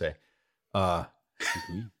requirements PSA.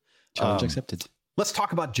 Challenge accepted. Let's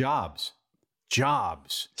talk about jobs.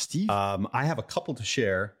 Steve? I have a couple to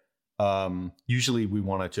share. Usually we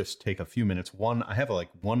want to just take a few minutes. I have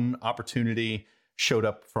one opportunity showed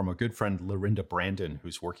up from a good friend, Lorinda Brandon,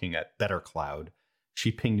 who's working at Better Cloud. She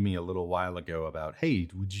pinged me a little while ago about, hey,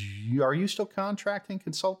 are you still contracting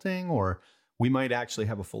consulting, or we might actually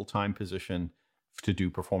have a full-time position to do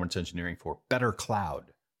performance engineering for Better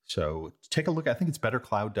Cloud. So take a look. I think it's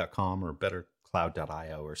bettercloud.com or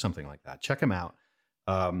bettercloud.io or something like that. Check them out.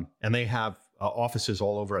 And they have offices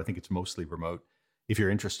all over. I think it's mostly remote. If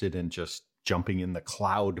you're interested in just jumping in the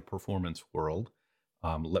cloud performance world,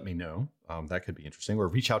 let me know. That could be interesting. Or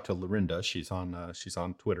reach out to Lorinda. She's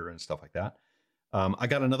on Twitter and stuff like that. I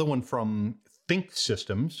got another one from Think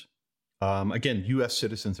Systems. Again, U.S.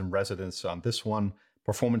 citizens and residents on this one.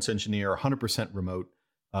 Performance engineer, 100% remote.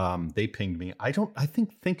 They pinged me. I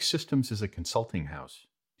think Think Systems is a consulting house.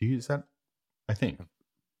 Do you use that? I think.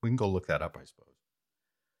 We can go look that up, I suppose.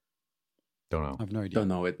 Don't know. I have no idea. Don't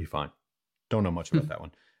know it. Be fine. Don't know much about that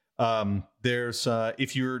one. There's,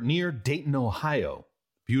 if you're near Dayton, Ohio,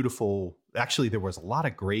 beautiful. Actually, there was a lot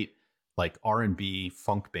of great like R&B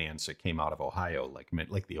funk bands that came out of Ohio,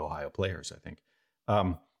 like the Ohio Players, I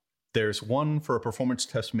think. There's one for a performance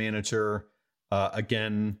test manager.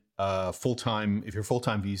 Again, full-time, if you're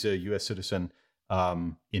full-time visa, U.S. citizen,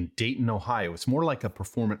 in Dayton, Ohio. It's more like a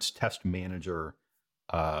performance test manager,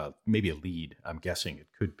 maybe a lead. I'm guessing it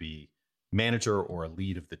could be manager or a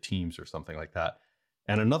lead of the teams or something like that.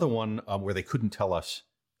 And another one where they couldn't tell us,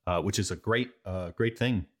 which is a great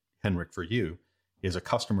thing. Henrik, for you, is a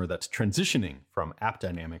customer that's transitioning from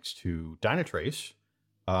AppDynamics to Dynatrace.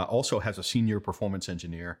 Also has a senior performance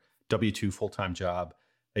engineer, W-2 full-time job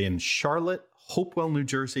in Charlotte, Hopewell, New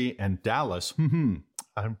Jersey, and Dallas.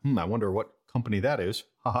 I wonder what company that is.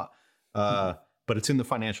 But it's in the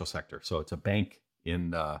financial sector, so it's a bank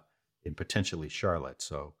in potentially Charlotte.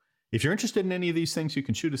 So if you're interested in any of these things, you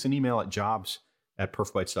can shoot us an email at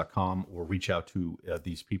jobs@perfbytes.com or reach out to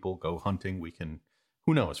these people. Go hunting. We can.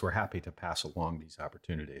 Who knows? We're happy to pass along these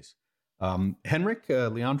opportunities. Henrik,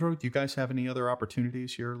 Leandro, do you guys have any other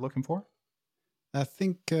opportunities you're looking for? I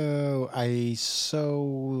think I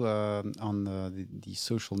saw on the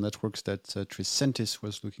social networks that Tricentis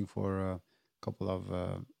was looking for a couple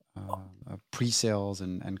of pre-sales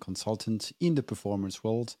and consultants in the performance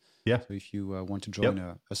world. Yeah. So if you want to join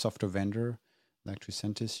a software vendor like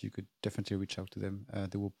Tricentis, you could definitely reach out to them.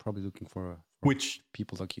 They were probably looking for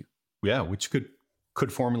people like you. Yeah, which could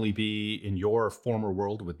formerly be in your former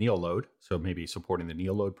world with Neoload, so maybe supporting the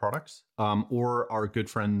Neoload products, or our good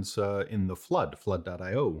friends in the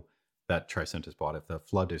Flood.io that Tricentis bought. If the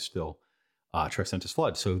Flood is still Tricentis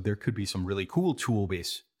Flood, so there could be some really cool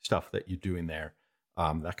tool-based stuff that you're doing there.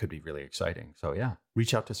 That could be really exciting. So yeah,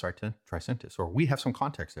 reach out to Tricentis, or we have some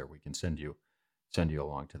contacts there. We can send you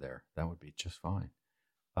along to there. That would be just fine.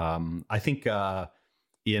 I think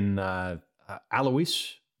in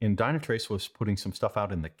Alois in Dynatrace was putting some stuff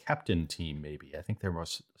out in the Captain team. Maybe I think there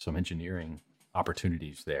was some engineering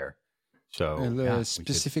opportunities there. So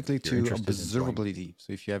specifically to observability.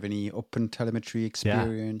 So if you have any open telemetry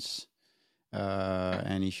experience,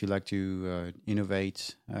 and if you like to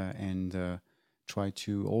innovate and try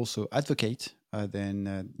to also advocate,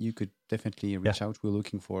 then you could definitely reach out. We're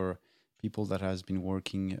looking for people that has been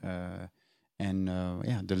working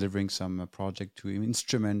and delivering some project to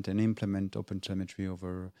instrument and implement OpenTelemetry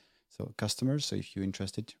over customers. So if you're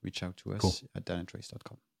interested, reach out to us at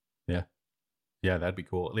dynatrace.com. Yeah, that'd be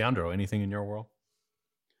cool. Leandro, anything in your world?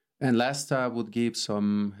 And last, I would give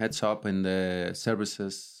some heads up in the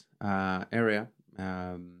services area.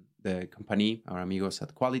 The company, our amigos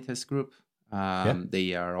at Qualitas Group,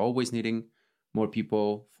 they are always needing more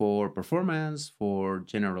people for performance, for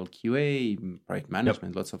general QA, project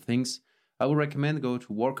management, lots of things. I would recommend go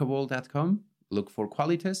to workable.com, look for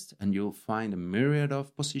Qualitas, and you'll find a myriad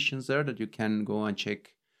of positions there that you can go and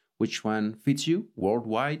check which one fits you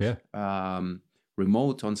worldwide,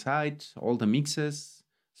 remote, on-site, all the mixes,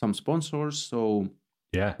 some sponsors. So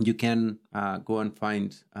you can go and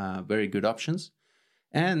find very good options.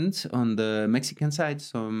 And on the Mexican side,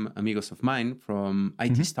 some amigos of mine from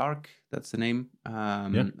IT Stark, that's the name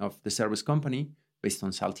of the service company based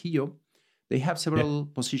on Saltillo. They have several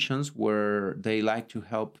positions where they like to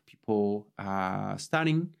help people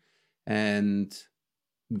starting and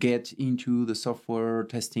get into the software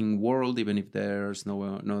testing world, even if there's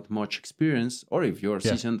not much experience. Or if you're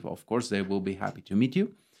seasoned, of course, they will be happy to meet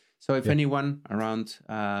you. So if anyone around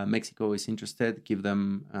Mexico is interested, give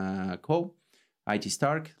them a call. IT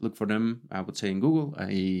Stark, look for them, I would say in Google.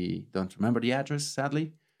 I don't remember the address,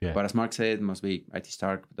 sadly. But as Mark said, it must be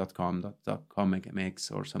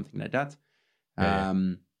itstark.com.mx or something like that.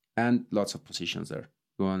 And lots of positions there.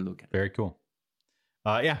 Go and look at it. Very cool.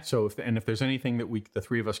 So if there's anything that the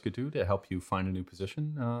three of us could do to help you find a new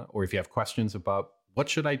position, or if you have questions about what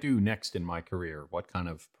should I do next in my career, what kind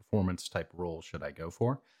of performance type role should I go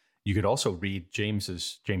for, you could also read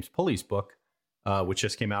James Pulley's book, which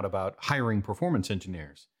just came out about hiring performance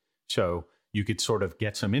engineers. So you could sort of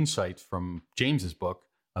get some insights from James's book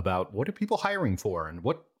about what are people hiring for and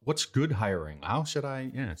what's good hiring. How should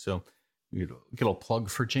I? So we get a plug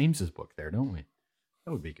for James's book there, don't we?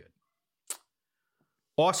 That would be good.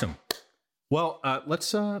 Awesome. Well,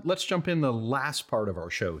 let's jump in the last part of our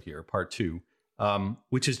show here, part 2,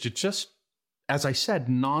 which is to just, as I said,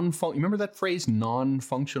 remember that phrase,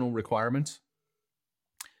 non-functional requirements?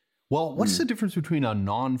 Well, what's the difference between a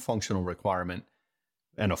non-functional requirement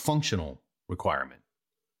and a functional requirement?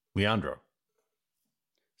 Leandro.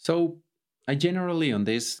 So I generally on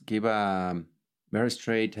this give a very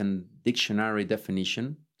straight and dictionary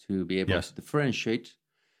definition to be able to differentiate.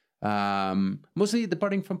 Mostly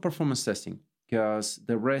departing from performance testing, because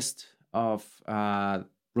the rest of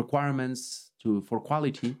requirements for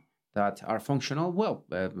quality that are functional,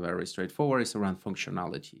 very straightforward, is around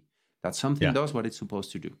functionality. That something does what it's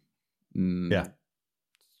supposed to do.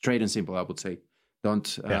 Straight and simple, I would say.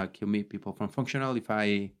 Don't kill me, people, from functional. If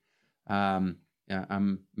I'm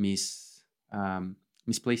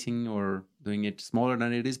misplacing or doing it smaller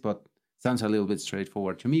than it is, but sounds a little bit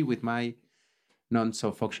straightforward to me with my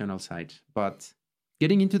non-so-functional side. But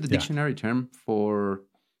getting into the dictionary term for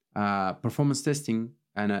performance testing,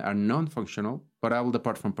 and are non-functional, but I will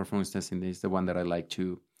depart from performance testing. This is the one that I like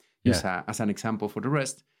to use as an example for the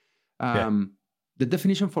rest. The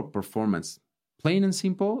definition for performance, plain and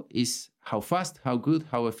simple, is how fast, how good,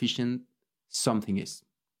 how efficient something is.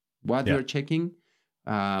 What you're checking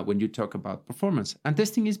when you talk about performance. And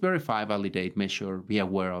testing is verify, validate, measure, be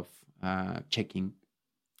aware of, checking.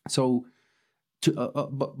 So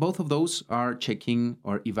both of those are checking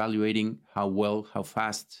or evaluating how well, how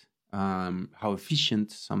fast, how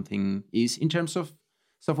efficient something is in terms of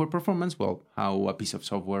software performance. Well, how a piece of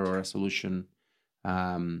software or a solution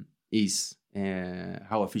is,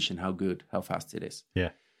 how efficient, how good, how fast it is. Yeah.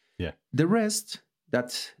 The rest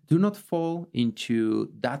that do not fall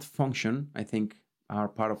into that function, I think, are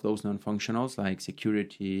part of those non-functionals, like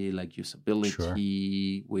security, like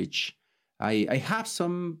usability, which I have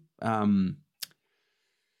some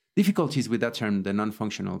difficulties with that term, the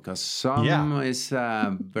non-functional, because some is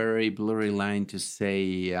a very blurry line to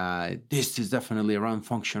say this is definitely around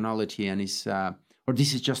functionality and is or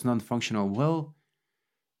this is just non-functional. Well,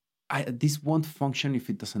 this won't function if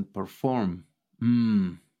it doesn't perform.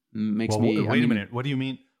 Makes me. Wait a minute. What do you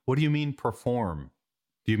mean? What do you mean perform?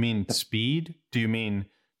 Do you mean speed? Do you mean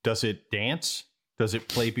does it dance? Does it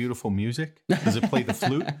play beautiful music? Does it play the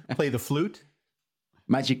flute? Play the flute?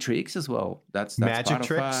 Magic tricks as well. That's magic part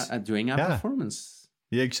tricks of doing a performance.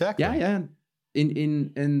 Yeah, exactly. Yeah.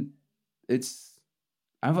 In it's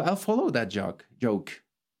I'll follow that joke.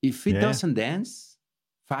 If it doesn't dance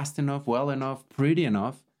fast enough, well enough, pretty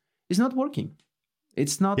enough, it's not working.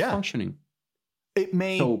 It's not functioning. It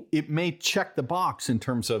may check the box in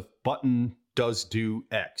terms of button does do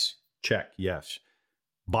X. Check, yes.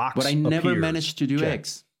 Box But I never appears. managed to do Check.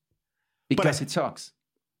 X because it sucks.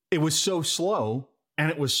 It was so slow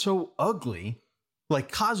and it was so ugly.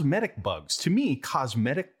 Like cosmetic bugs. To me,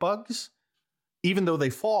 cosmetic bugs, even though they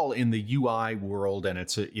fall in the UI world and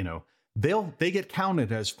it's they get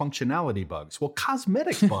counted as functionality bugs. Well,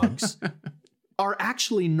 cosmetic bugs are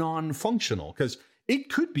actually non-functional because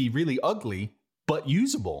it could be really ugly but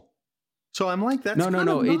usable. So I'm like, that's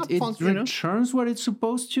no. It returns what it's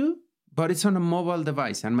supposed to, but it's on a mobile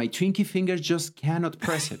device, and my Twinkie fingers just cannot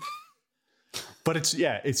press it. But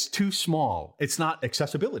it's too small. It's not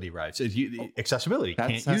accessibility, right? Accessibility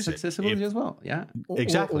can't use it. That's accessibility as well. Yeah,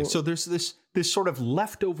 exactly. So there's this sort of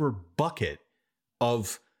leftover bucket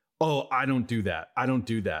of, oh, I don't do that. I don't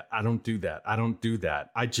do that. I don't do that. I don't do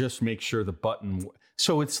that. I just make sure the button.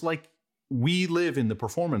 So it's like we live in the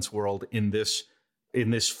performance world in this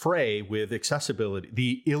fray with accessibility,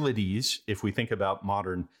 the illities, if we think about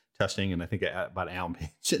modern testing, and I think about Alan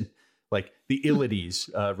Page, and like the illities,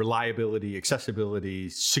 reliability, accessibility,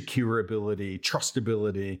 securability,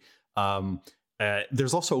 trustability.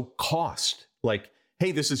 There's also cost. Like,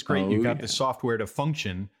 hey, this is great. You got the software to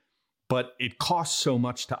function, but it costs so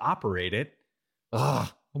much to operate it.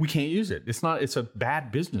 We can't use it. It's a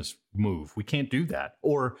bad business move. We can't do that.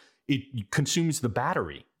 Or it consumes the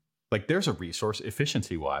battery. Like there's a resource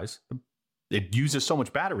efficiency wise. It uses so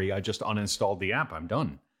much battery. I just uninstalled the app. I'm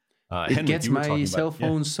done. It Henrik, gets my cell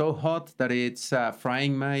phone so hot that it's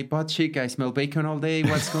frying my butt cheek. I smell bacon all day.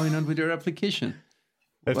 What's going on with your application?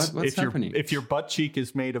 What's happening? If your butt cheek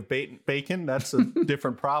is made of bacon, that's a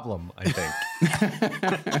different problem, I think.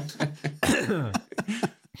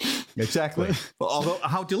 Exactly. Well, although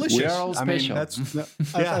how delicious! We are all special.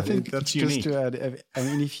 I think that's just unique. to add, I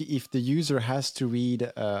mean, if the user has to read,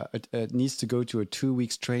 needs to go to a 2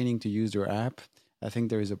 weeks training to use your app, I think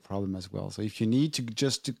there is a problem as well. So if you need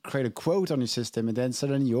to create a quote on your system and then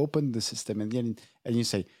suddenly you open the system and you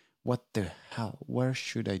say, "What the hell? Where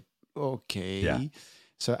should I?" Okay. Yeah.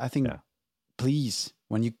 So I think, please,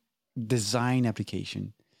 when you design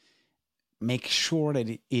application, make sure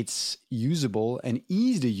that it's usable and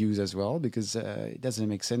easy to use as well, because it doesn't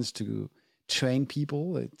make sense to train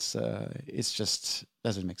people. It's just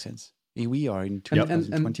doesn't make sense. Here we are in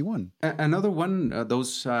 2021. Another one,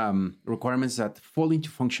 those requirements that fall into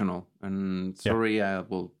functional. And sorry, I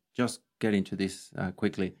will just get into this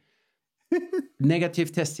quickly.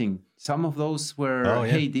 Negative testing. Some of those were,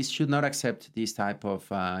 hey, this should not accept this type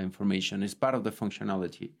of information. It's part of the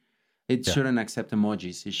functionality. It shouldn't accept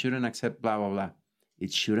emojis. It shouldn't accept blah, blah, blah.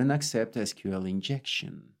 It shouldn't accept SQL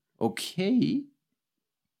injection. Okay.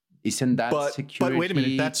 Isn't that security? But wait a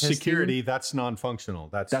minute. That's testing? Security. That's non-functional.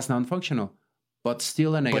 That's non-functional, but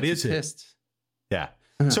still a negative test. Yeah.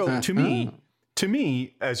 So to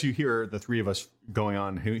me, as you hear the three of us going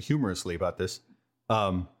on humorously about this,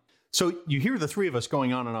 so you hear the three of us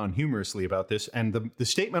going on and on humorously about this, and the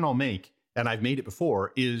statement I'll make, and I've made it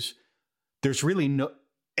before, is there's really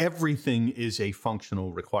everything is a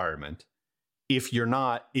functional requirement if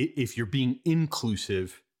you're being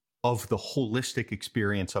inclusive of the holistic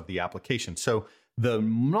experience of the application. So the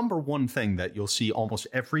number one thing that you'll see almost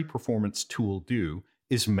every performance tool do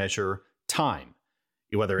is measure time,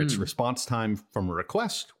 whether it's response time from a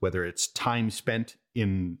request, whether it's time spent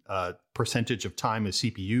in percentage of time as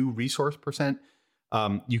CPU resource percent.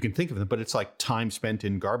 You can think of them, but it's like time spent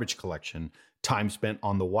in garbage collection, time spent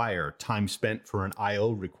on the wire, time spent for an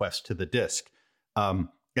I/O request to the disk. And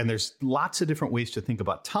there's lots of different ways to think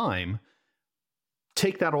about time.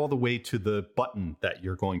 Take that all the way to the button that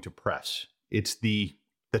you're going to press. It's the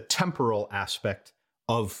temporal aspect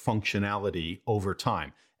of functionality over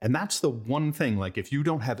time. And that's the one thing, like if you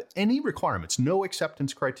don't have any requirements, no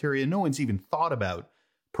acceptance criteria, no one's even thought about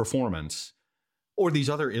performance or these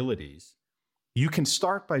other ilities, you can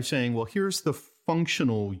start by saying, well, here's the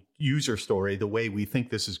functional user story, the way we think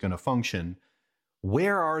this is going to function.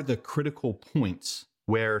 Where are the critical points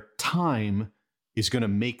where time is going to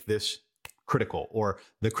make this critical, or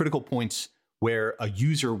the critical points where a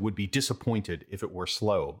user would be disappointed if it were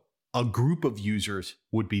slow? A group of users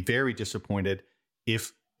would be very disappointed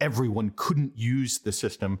if everyone couldn't use the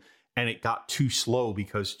system and it got too slow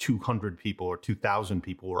because 200 people or 2,000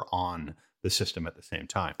 people were on the system at the same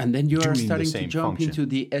time. And then you are doing the starting to same jump function. into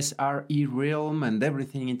the SRE realm, and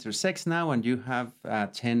everything intersects now, and you have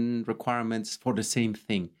 10 requirements for the same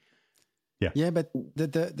thing. Yeah, but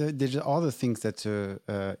there's other things that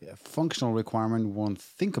a functional requirement won't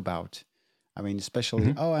think about. I mean,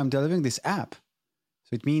 especially, I'm delivering this app.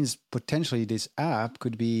 So it means potentially this app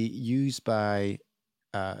could be used by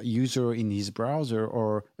a user in his browser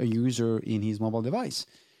or a user in his mobile device.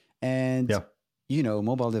 And,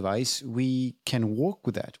 mobile device, we can walk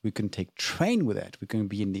with that. We can take train with that. We can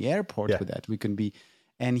be in the airport with that. We can be,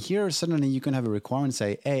 and here suddenly you can have a requirement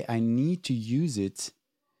say, hey, I need to use it,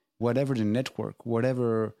 whatever the network,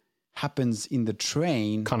 whatever happens in the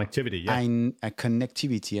train. Connectivity, a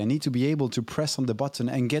connectivity. I need to be able to press on the button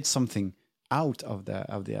and get something out of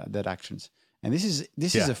that actions. And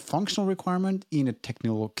this is a functional requirement in a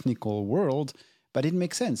technical world, but it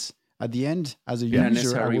makes sense. At the end, as a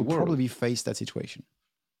user, I will probably face that situation.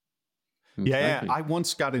 Exactly. I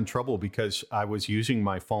once got in trouble because I was using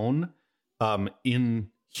my phone in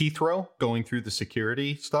Heathrow, going through the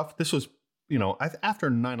security stuff. This was, after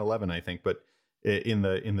 9/11, I think, but in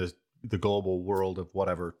the global world of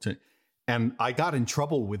whatever. And I got in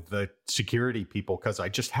trouble with the security people because I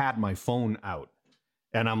just had my phone out.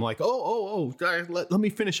 And I'm like, let me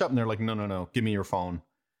finish up. And they're like, no, give me your phone.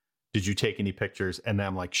 Did you take any pictures? And then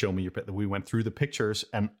I'm like, show me your pictures. We went through the pictures,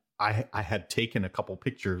 and I had taken a couple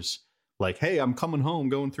pictures like, hey, I'm coming home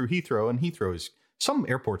going through Heathrow. And some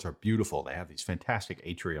airports are beautiful. They have these fantastic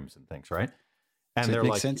atriums and things, right? And so they're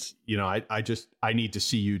like, sense? I need to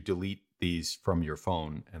see you delete these from your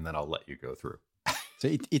phone, and then I'll let you go through. So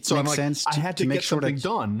it So I'm makes like, sense I had to make get sure something that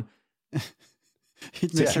done.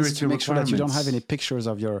 it makes sense to make sure that you don't have requirements. any pictures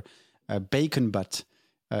of your bacon butt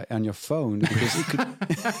on your phone, because it could.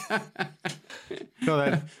 No,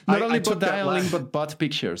 that Not I only took butt that dialing, last- but butt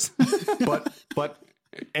pictures. but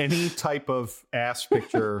any type of ass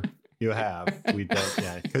picture you have, we don't.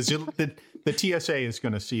 Yeah, because the TSA is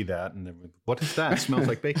going to see that, and what is that? It smells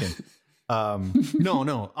like bacon.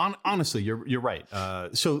 No. Honestly, you're right.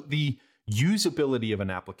 So the usability of an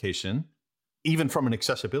application, even from an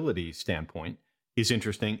accessibility standpoint, is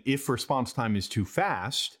interesting. If response time is too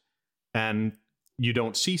fast and you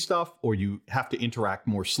don't see stuff, or you have to interact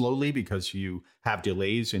more slowly because you have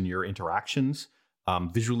delays in your interactions,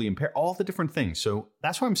 visually impaired, all the different things. So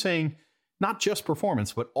that's why I'm saying not just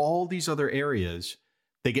performance, but all these other areas,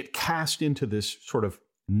 they get cast into this sort of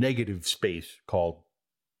negative space called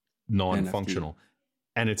non-functional.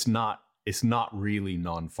 And it's not really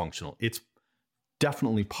non-functional. It's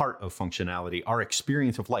definitely part of functionality. Our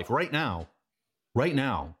experience of life right now,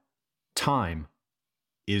 time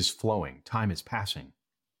is flowing. Time is passing.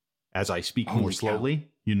 As I speak more slowly,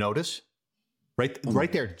 you notice? Right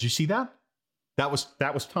there. Did you see that? That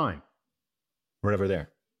was time. Right over there.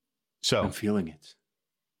 So I'm feeling it.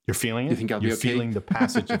 You're feeling it? You think I'll be You're okay? feeling the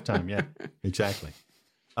passage of time. Yeah, exactly.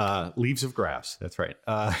 Leaves of grass. That's right.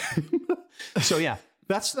 So yeah,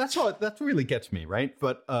 that's all. That really gets me, right?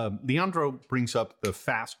 But Leandro brings up the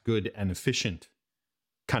fast, good, and efficient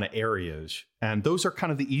kind of areas, and those are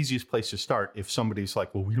kind of the easiest place to start. If somebody's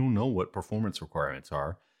like, "Well, we don't know what performance requirements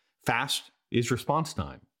are," fast is response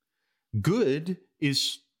time. Good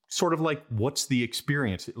is sort of like, what's the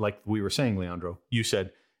experience? Like we were saying, Leandro, you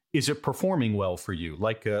said, is it performing well for you?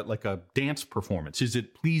 Like a dance performance? Is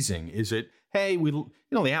it pleasing? Is it, hey,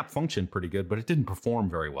 the app functioned pretty good, but it didn't perform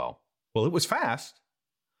very well. Well, it was fast.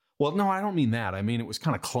 Well, no, I don't mean that. I mean, it was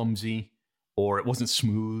kind of clumsy. or it wasn't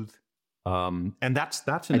smooth. And that's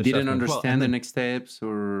an I didn't assessment as well. understand And the then- next steps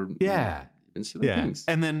or even silly things.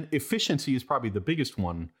 And then efficiency is probably the biggest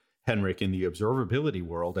one, Henrik, in the observability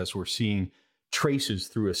world, as we're seeing traces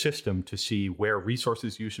through a system to see where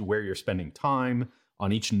resources used, where you're spending time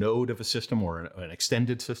on each node of a system or an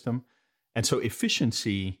extended system. And so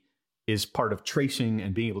efficiency is part of tracing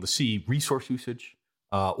and being able to see resource usage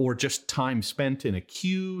or just time spent in a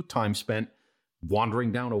queue, time spent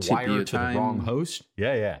wandering down a wire to the wrong host.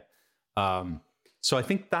 So I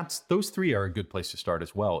think those three are a good place to start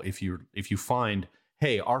as well. If you find,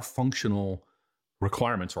 hey, our functional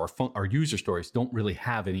requirements or our user stories don't really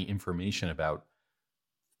have any information about,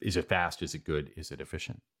 is it fast, is it good, is it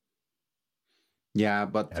efficient? Yeah,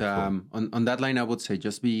 but on that line, I would say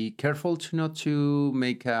just be careful not to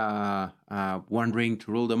make one ring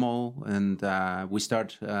to rule them all. And we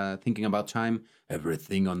start thinking about time,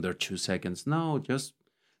 everything under 2 seconds. No, just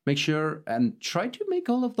make sure and try to make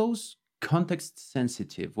all of those context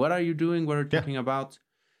sensitive. What are you doing? What are you talking about?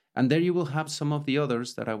 And there you will have some of the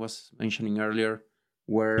others that I was mentioning earlier,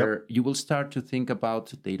 where you will start to think about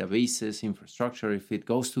databases, infrastructure, if it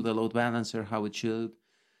goes to the load balancer, how it should.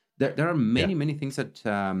 There are many things that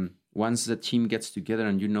once the team gets together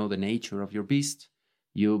and you know the nature of your beast,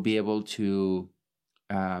 you'll be able to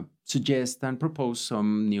suggest and propose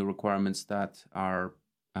some new requirements that are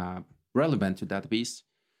relevant to that beast.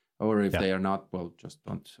 Or if they are not, well, just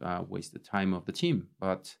don't waste the time of the team.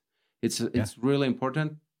 But it's really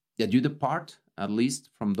important that you depart at least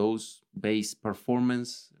from those base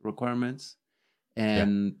performance requirements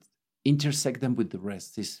and intersect them with the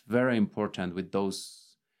rest. It's very important with those.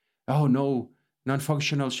 Oh no,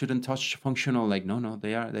 non-functional shouldn't touch functional. Like no,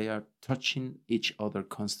 they are touching each other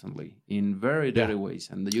constantly in very dirty ways,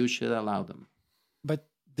 and you should allow them. But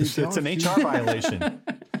it's an HR violation.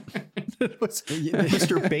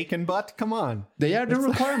 Mr. Bacon Butt, come on. They are the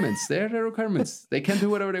requirements. They are the requirements. They can do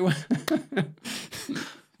whatever they want.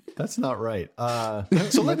 That's not right.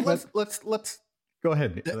 So let's go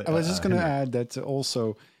ahead. I was just going to add that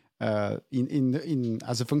also in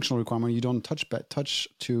as a functional requirement, you don't touch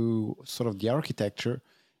to sort of the architecture.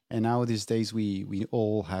 And now these days we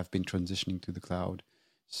all have been transitioning to the cloud.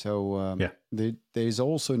 So there's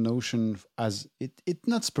also a notion as it's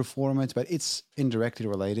not performance, but it's indirectly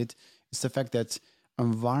related. It's the fact that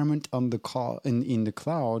environment on the in the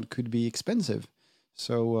cloud could be expensive.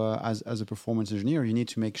 So as a performance engineer, you need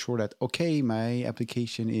to make sure that, okay, my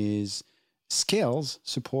application scales,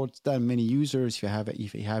 supports that many users if you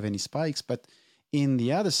have any spikes. But in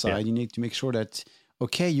the other side, you need to make sure that,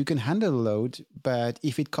 okay, you can handle the load, but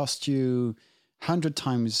if it costs you 100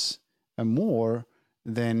 times more,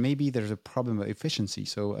 then maybe there's a problem of efficiency.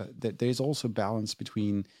 So there's also balance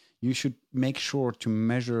between, you should make sure to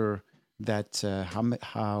measure that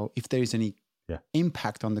how if there is any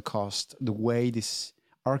impact on the cost, the way this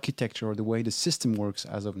architecture or the way the system works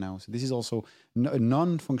as of now. So this is also a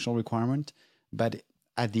non-functional requirement, but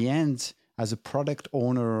at the end, as a product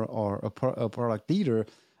owner or a product leader,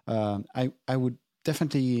 I would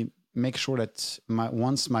definitely make sure that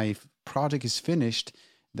once my project is finished,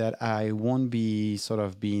 that I won't be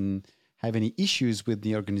have any issues with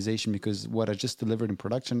the organization, because what I just delivered in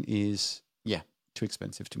production is too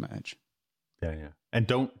expensive to manage. And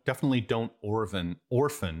definitely don't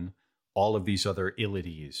orphan all of these other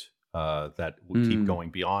ilities that will keep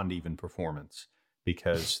going beyond even performance,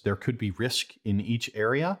 because there could be risk in each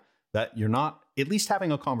area that you're not at least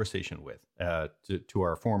having a conversation with. To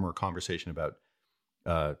our former conversation about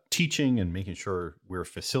teaching and making sure we're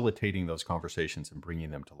facilitating those conversations and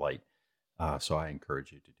bringing them to light. So I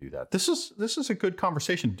encourage you to do that. This is a good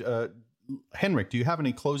conversation. Henrik, do you have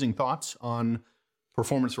any closing thoughts on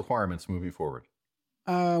performance requirements moving forward?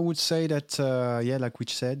 I would say that, like we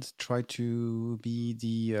said, try to be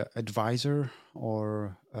the advisor,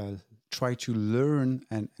 or try to learn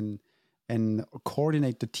and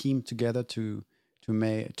coordinate the team together to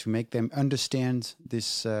make them understand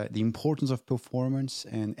this the importance of performance,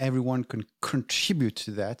 and everyone can contribute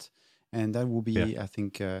to that. And that will be, I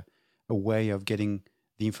think, a way of getting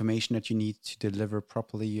the information that you need to deliver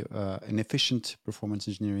properly an efficient performance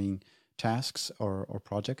engineering tasks or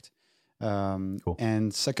project. Cool.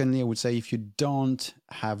 And secondly, I would say, if you don't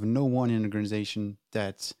have no one in an organization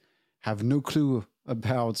that have no clue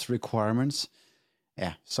about requirements,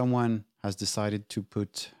 someone has decided to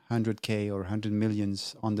put 100K or 100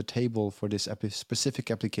 millions on the table for this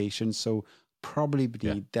specific application. So probably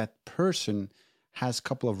that person has a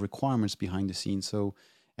couple of requirements behind the scenes. So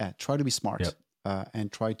try to be smart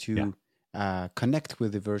and try to connect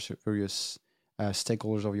with the various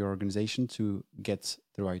stakeholders of your organization to get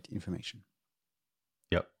the right information.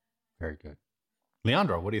 Very good.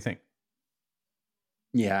 Leandro, what do you think?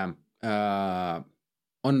 Yeah.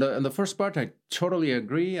 On the first part, I totally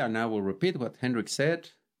agree, and I will repeat what Henrik said.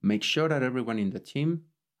 Make sure that everyone in the team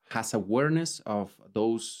has awareness of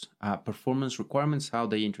those performance requirements, how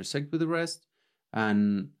they intersect with the rest,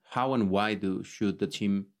 and how and why should the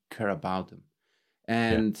team care about them.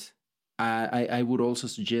 And I would also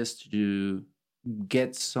suggest to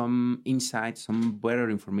get some insight, some better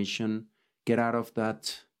information, get out of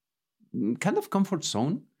that kind of comfort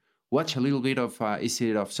zone. Watch a little bit of, is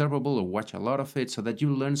it observable, or watch a lot of it, so that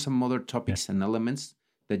you learn some other topics and elements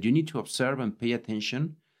that you need to observe and pay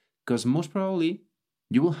attention, because most probably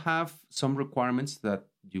you will have some requirements that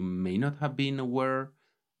you may not have been aware.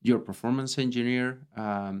 Your performance engineer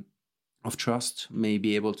of trust may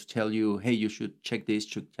be able to tell you, hey, you should check this,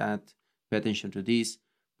 check that, pay attention to this,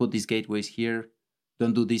 put these gateways here,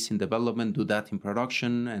 don't do this in development, do that in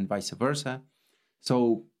production, and vice versa.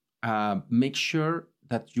 So make sure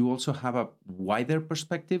that you also have a wider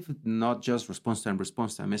perspective, not just response time,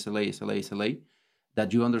 SLA,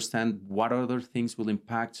 that you understand what other things will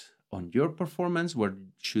impact on your performance, where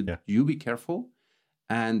should you be careful,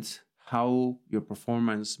 and how your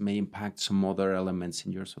performance may impact some other elements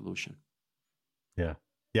in your solution.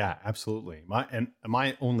 Yeah, absolutely.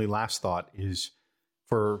 My only last thought is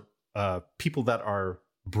for people that are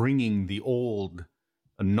bringing the old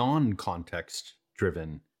non-context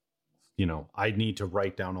driven, I need to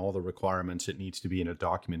write down all the requirements. It needs to be in a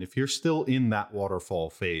document. If you're still in that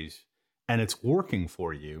waterfall phase and it's working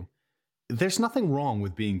for you, there's nothing wrong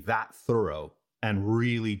with being that thorough and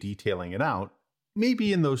really detailing it out.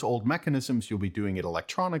 Maybe in those old mechanisms, you'll be doing it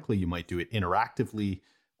electronically. You might do it interactively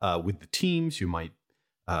with the teams. You might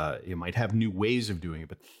have new ways of doing it,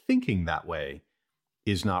 but thinking that way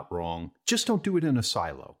is not wrong. Just don't do it in a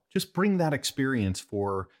silo. Just bring that experience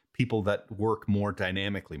for people that work more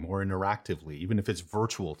dynamically, more interactively, even if it's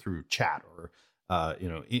virtual through chat or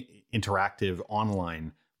interactive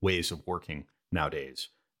online ways of working nowadays.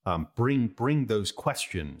 Bring those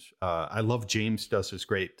questions. I love James does this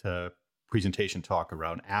great presentation talk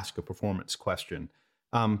around ask a performance question.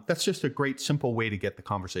 That's just a great simple way to get the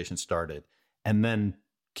conversation started and then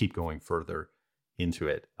keep going further into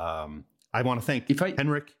it. I want to thank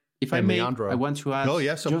Henrik and Leandro. I want to add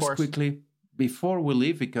of course. Quickly before we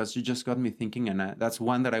leave, because you just got me thinking, and that's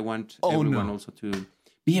one that I want everyone also to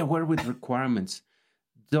be aware with requirements.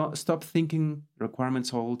 Don't stop thinking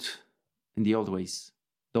requirements in the old ways.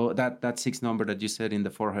 Though that 6 number that you said in the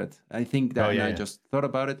forehead, I think that I just thought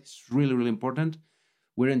about it. It's really, really important.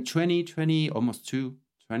 We're in 2020, almost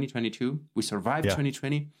 2022. We survived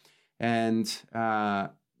 2020, and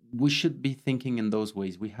we should be thinking in those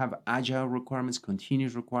ways. We have agile requirements,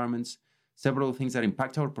 continuous requirements, several things that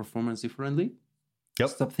impact our performance differently.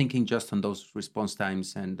 Stop thinking just on those response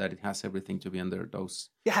times and that it has everything to be under those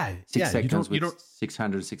 6 seconds with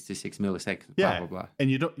 666 milliseconds, blah, blah, blah. And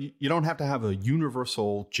you don't have to have a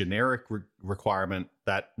universal generic requirement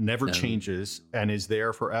that never changes and is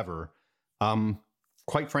there forever.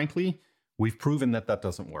 Quite frankly, we've proven that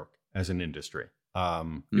doesn't work as an industry.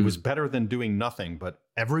 It was better than doing nothing, but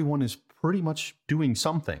everyone is pretty much doing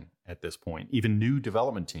something at this point, even new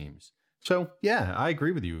development teams. So yeah, I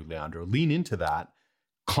agree with you, Leandro. Lean into that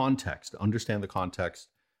context, understand the context.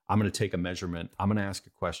 I'm going to take a measurement. I'm going to ask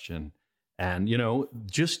a question and,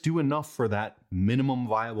 just do enough for that minimum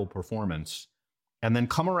viable performance and then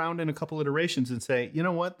come around in a couple iterations and say, you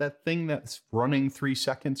know what, that thing that's running 3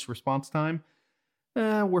 seconds response time,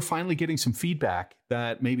 we're finally getting some feedback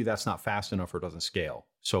that maybe that's not fast enough or doesn't scale.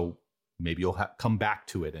 So maybe you'll come back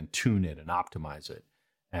to it and tune it and optimize it.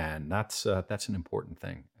 And that's an important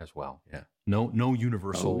thing as well. Yeah. No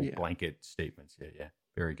universal blanket statements. Yeah.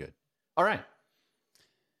 Very good. All right.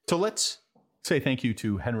 So let's say thank you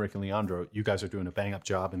to Henrik and Leandro. You guys are doing a bang up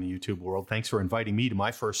job in the YouTube world. Thanks for inviting me to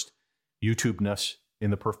my first YouTube-ness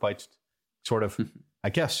in the Perf Bytes, sort of, I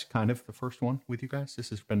guess, kind of the first one with you guys. This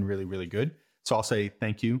has been really, really good. So I'll say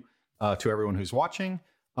thank you to everyone who's watching,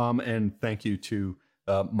 and thank you to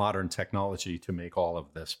modern technology to make all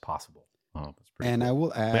of this possible. And cool. I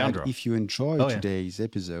will add, Leandro. If you enjoyed today's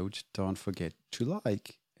episode, don't forget to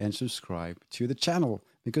like and subscribe to the channel,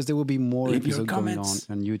 because there will be more episodes going on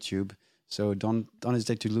YouTube. So don't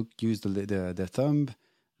hesitate to use the thumb,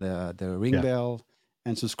 the ring bell,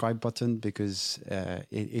 and subscribe button, because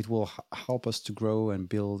it will help us to grow and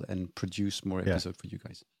build and produce more episodes for you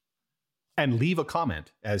guys. And leave a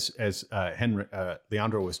comment, as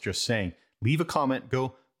Leandro was just saying. Leave a comment.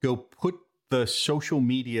 Go put the social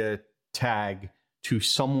media tag to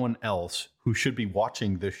someone else who should be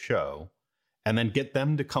watching this show, and then get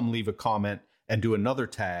them to come leave a comment and do another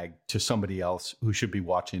tag to somebody else who should be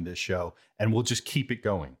watching this show, and we'll just keep it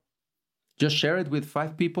going. Just share it with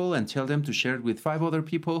 5 people and tell them to share it with 5 other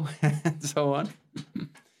people, and so on.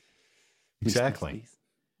 Exactly.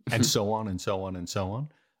 And so on and so on and so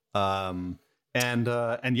on.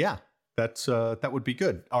 And yeah, that would be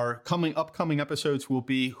good. Our upcoming episodes will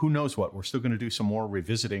be who knows what. We're still going to do some more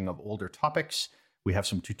revisiting of older topics. We have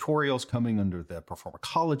some tutorials coming under the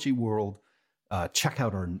performacology world. Check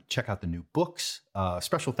out the new books.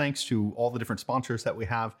 Special thanks to all the different sponsors that we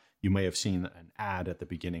have. You may have seen an ad at the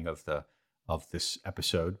beginning of this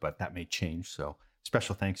episode, but that may change. So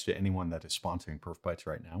special thanks to anyone that is sponsoring Perf Bites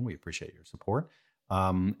right now. We appreciate your support.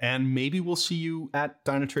 And maybe we'll see you at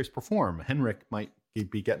Dynatrace Perform. Henrik might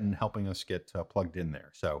be helping us get plugged in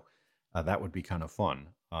there. So that would be kind of fun.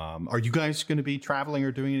 Are you guys going to be traveling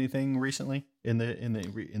or doing anything recently in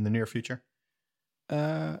the near future?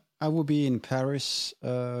 I will be in Paris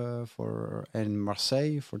and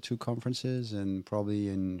Marseille for 2 conferences, and probably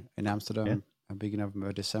in Amsterdam beginning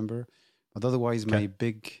of December. But otherwise, my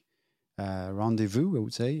big rendezvous, I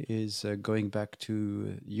would say, is going back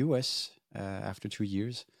to US after 2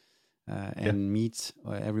 years and meet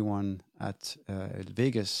everyone at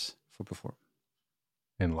Vegas for Perform.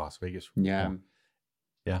 In Las Vegas. Yeah.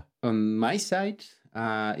 Yeah. On my side,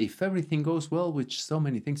 if everything goes well, which so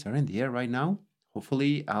many things are in the air right now,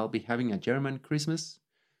 hopefully I'll be having a German Christmas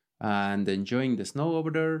and enjoying the snow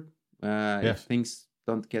over there. If things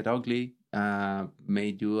don't get ugly,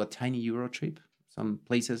 may do a tiny Euro trip. Some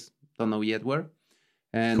places, don't know yet where.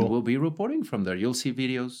 And we'll be reporting from there. You'll see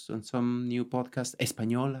videos on some new podcast,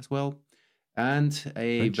 Espanol as well. And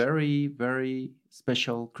a very, very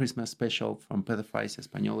special Christmas special from Pedophile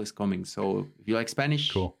Espanol is coming. So if you like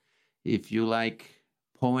Spanish, if you like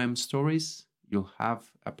poem stories, you'll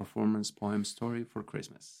have a performance poem story for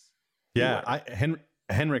Christmas. Yeah,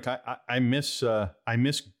 Henrik, I miss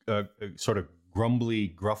sort of grumbly,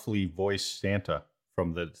 gruffly voiced Santa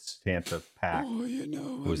from the Santa pack. Oh, you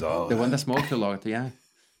know, who's the one that smoked a lot, yeah.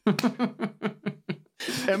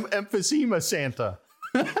 Emphysema Santa.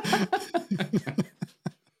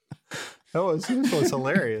 This was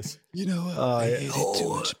hilarious. You know,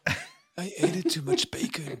 I ate too much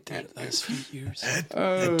bacon the last few years.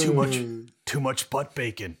 Had too much butt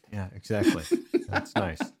bacon. Yeah, exactly. That's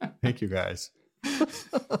nice. Thank you, guys.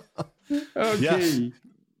 Okay. Yes.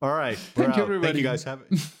 All right. Thank you, everybody. Thank you,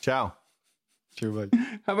 guys. Ciao. Sure, bye.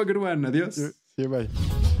 Have a good one. Adios. See you, bye.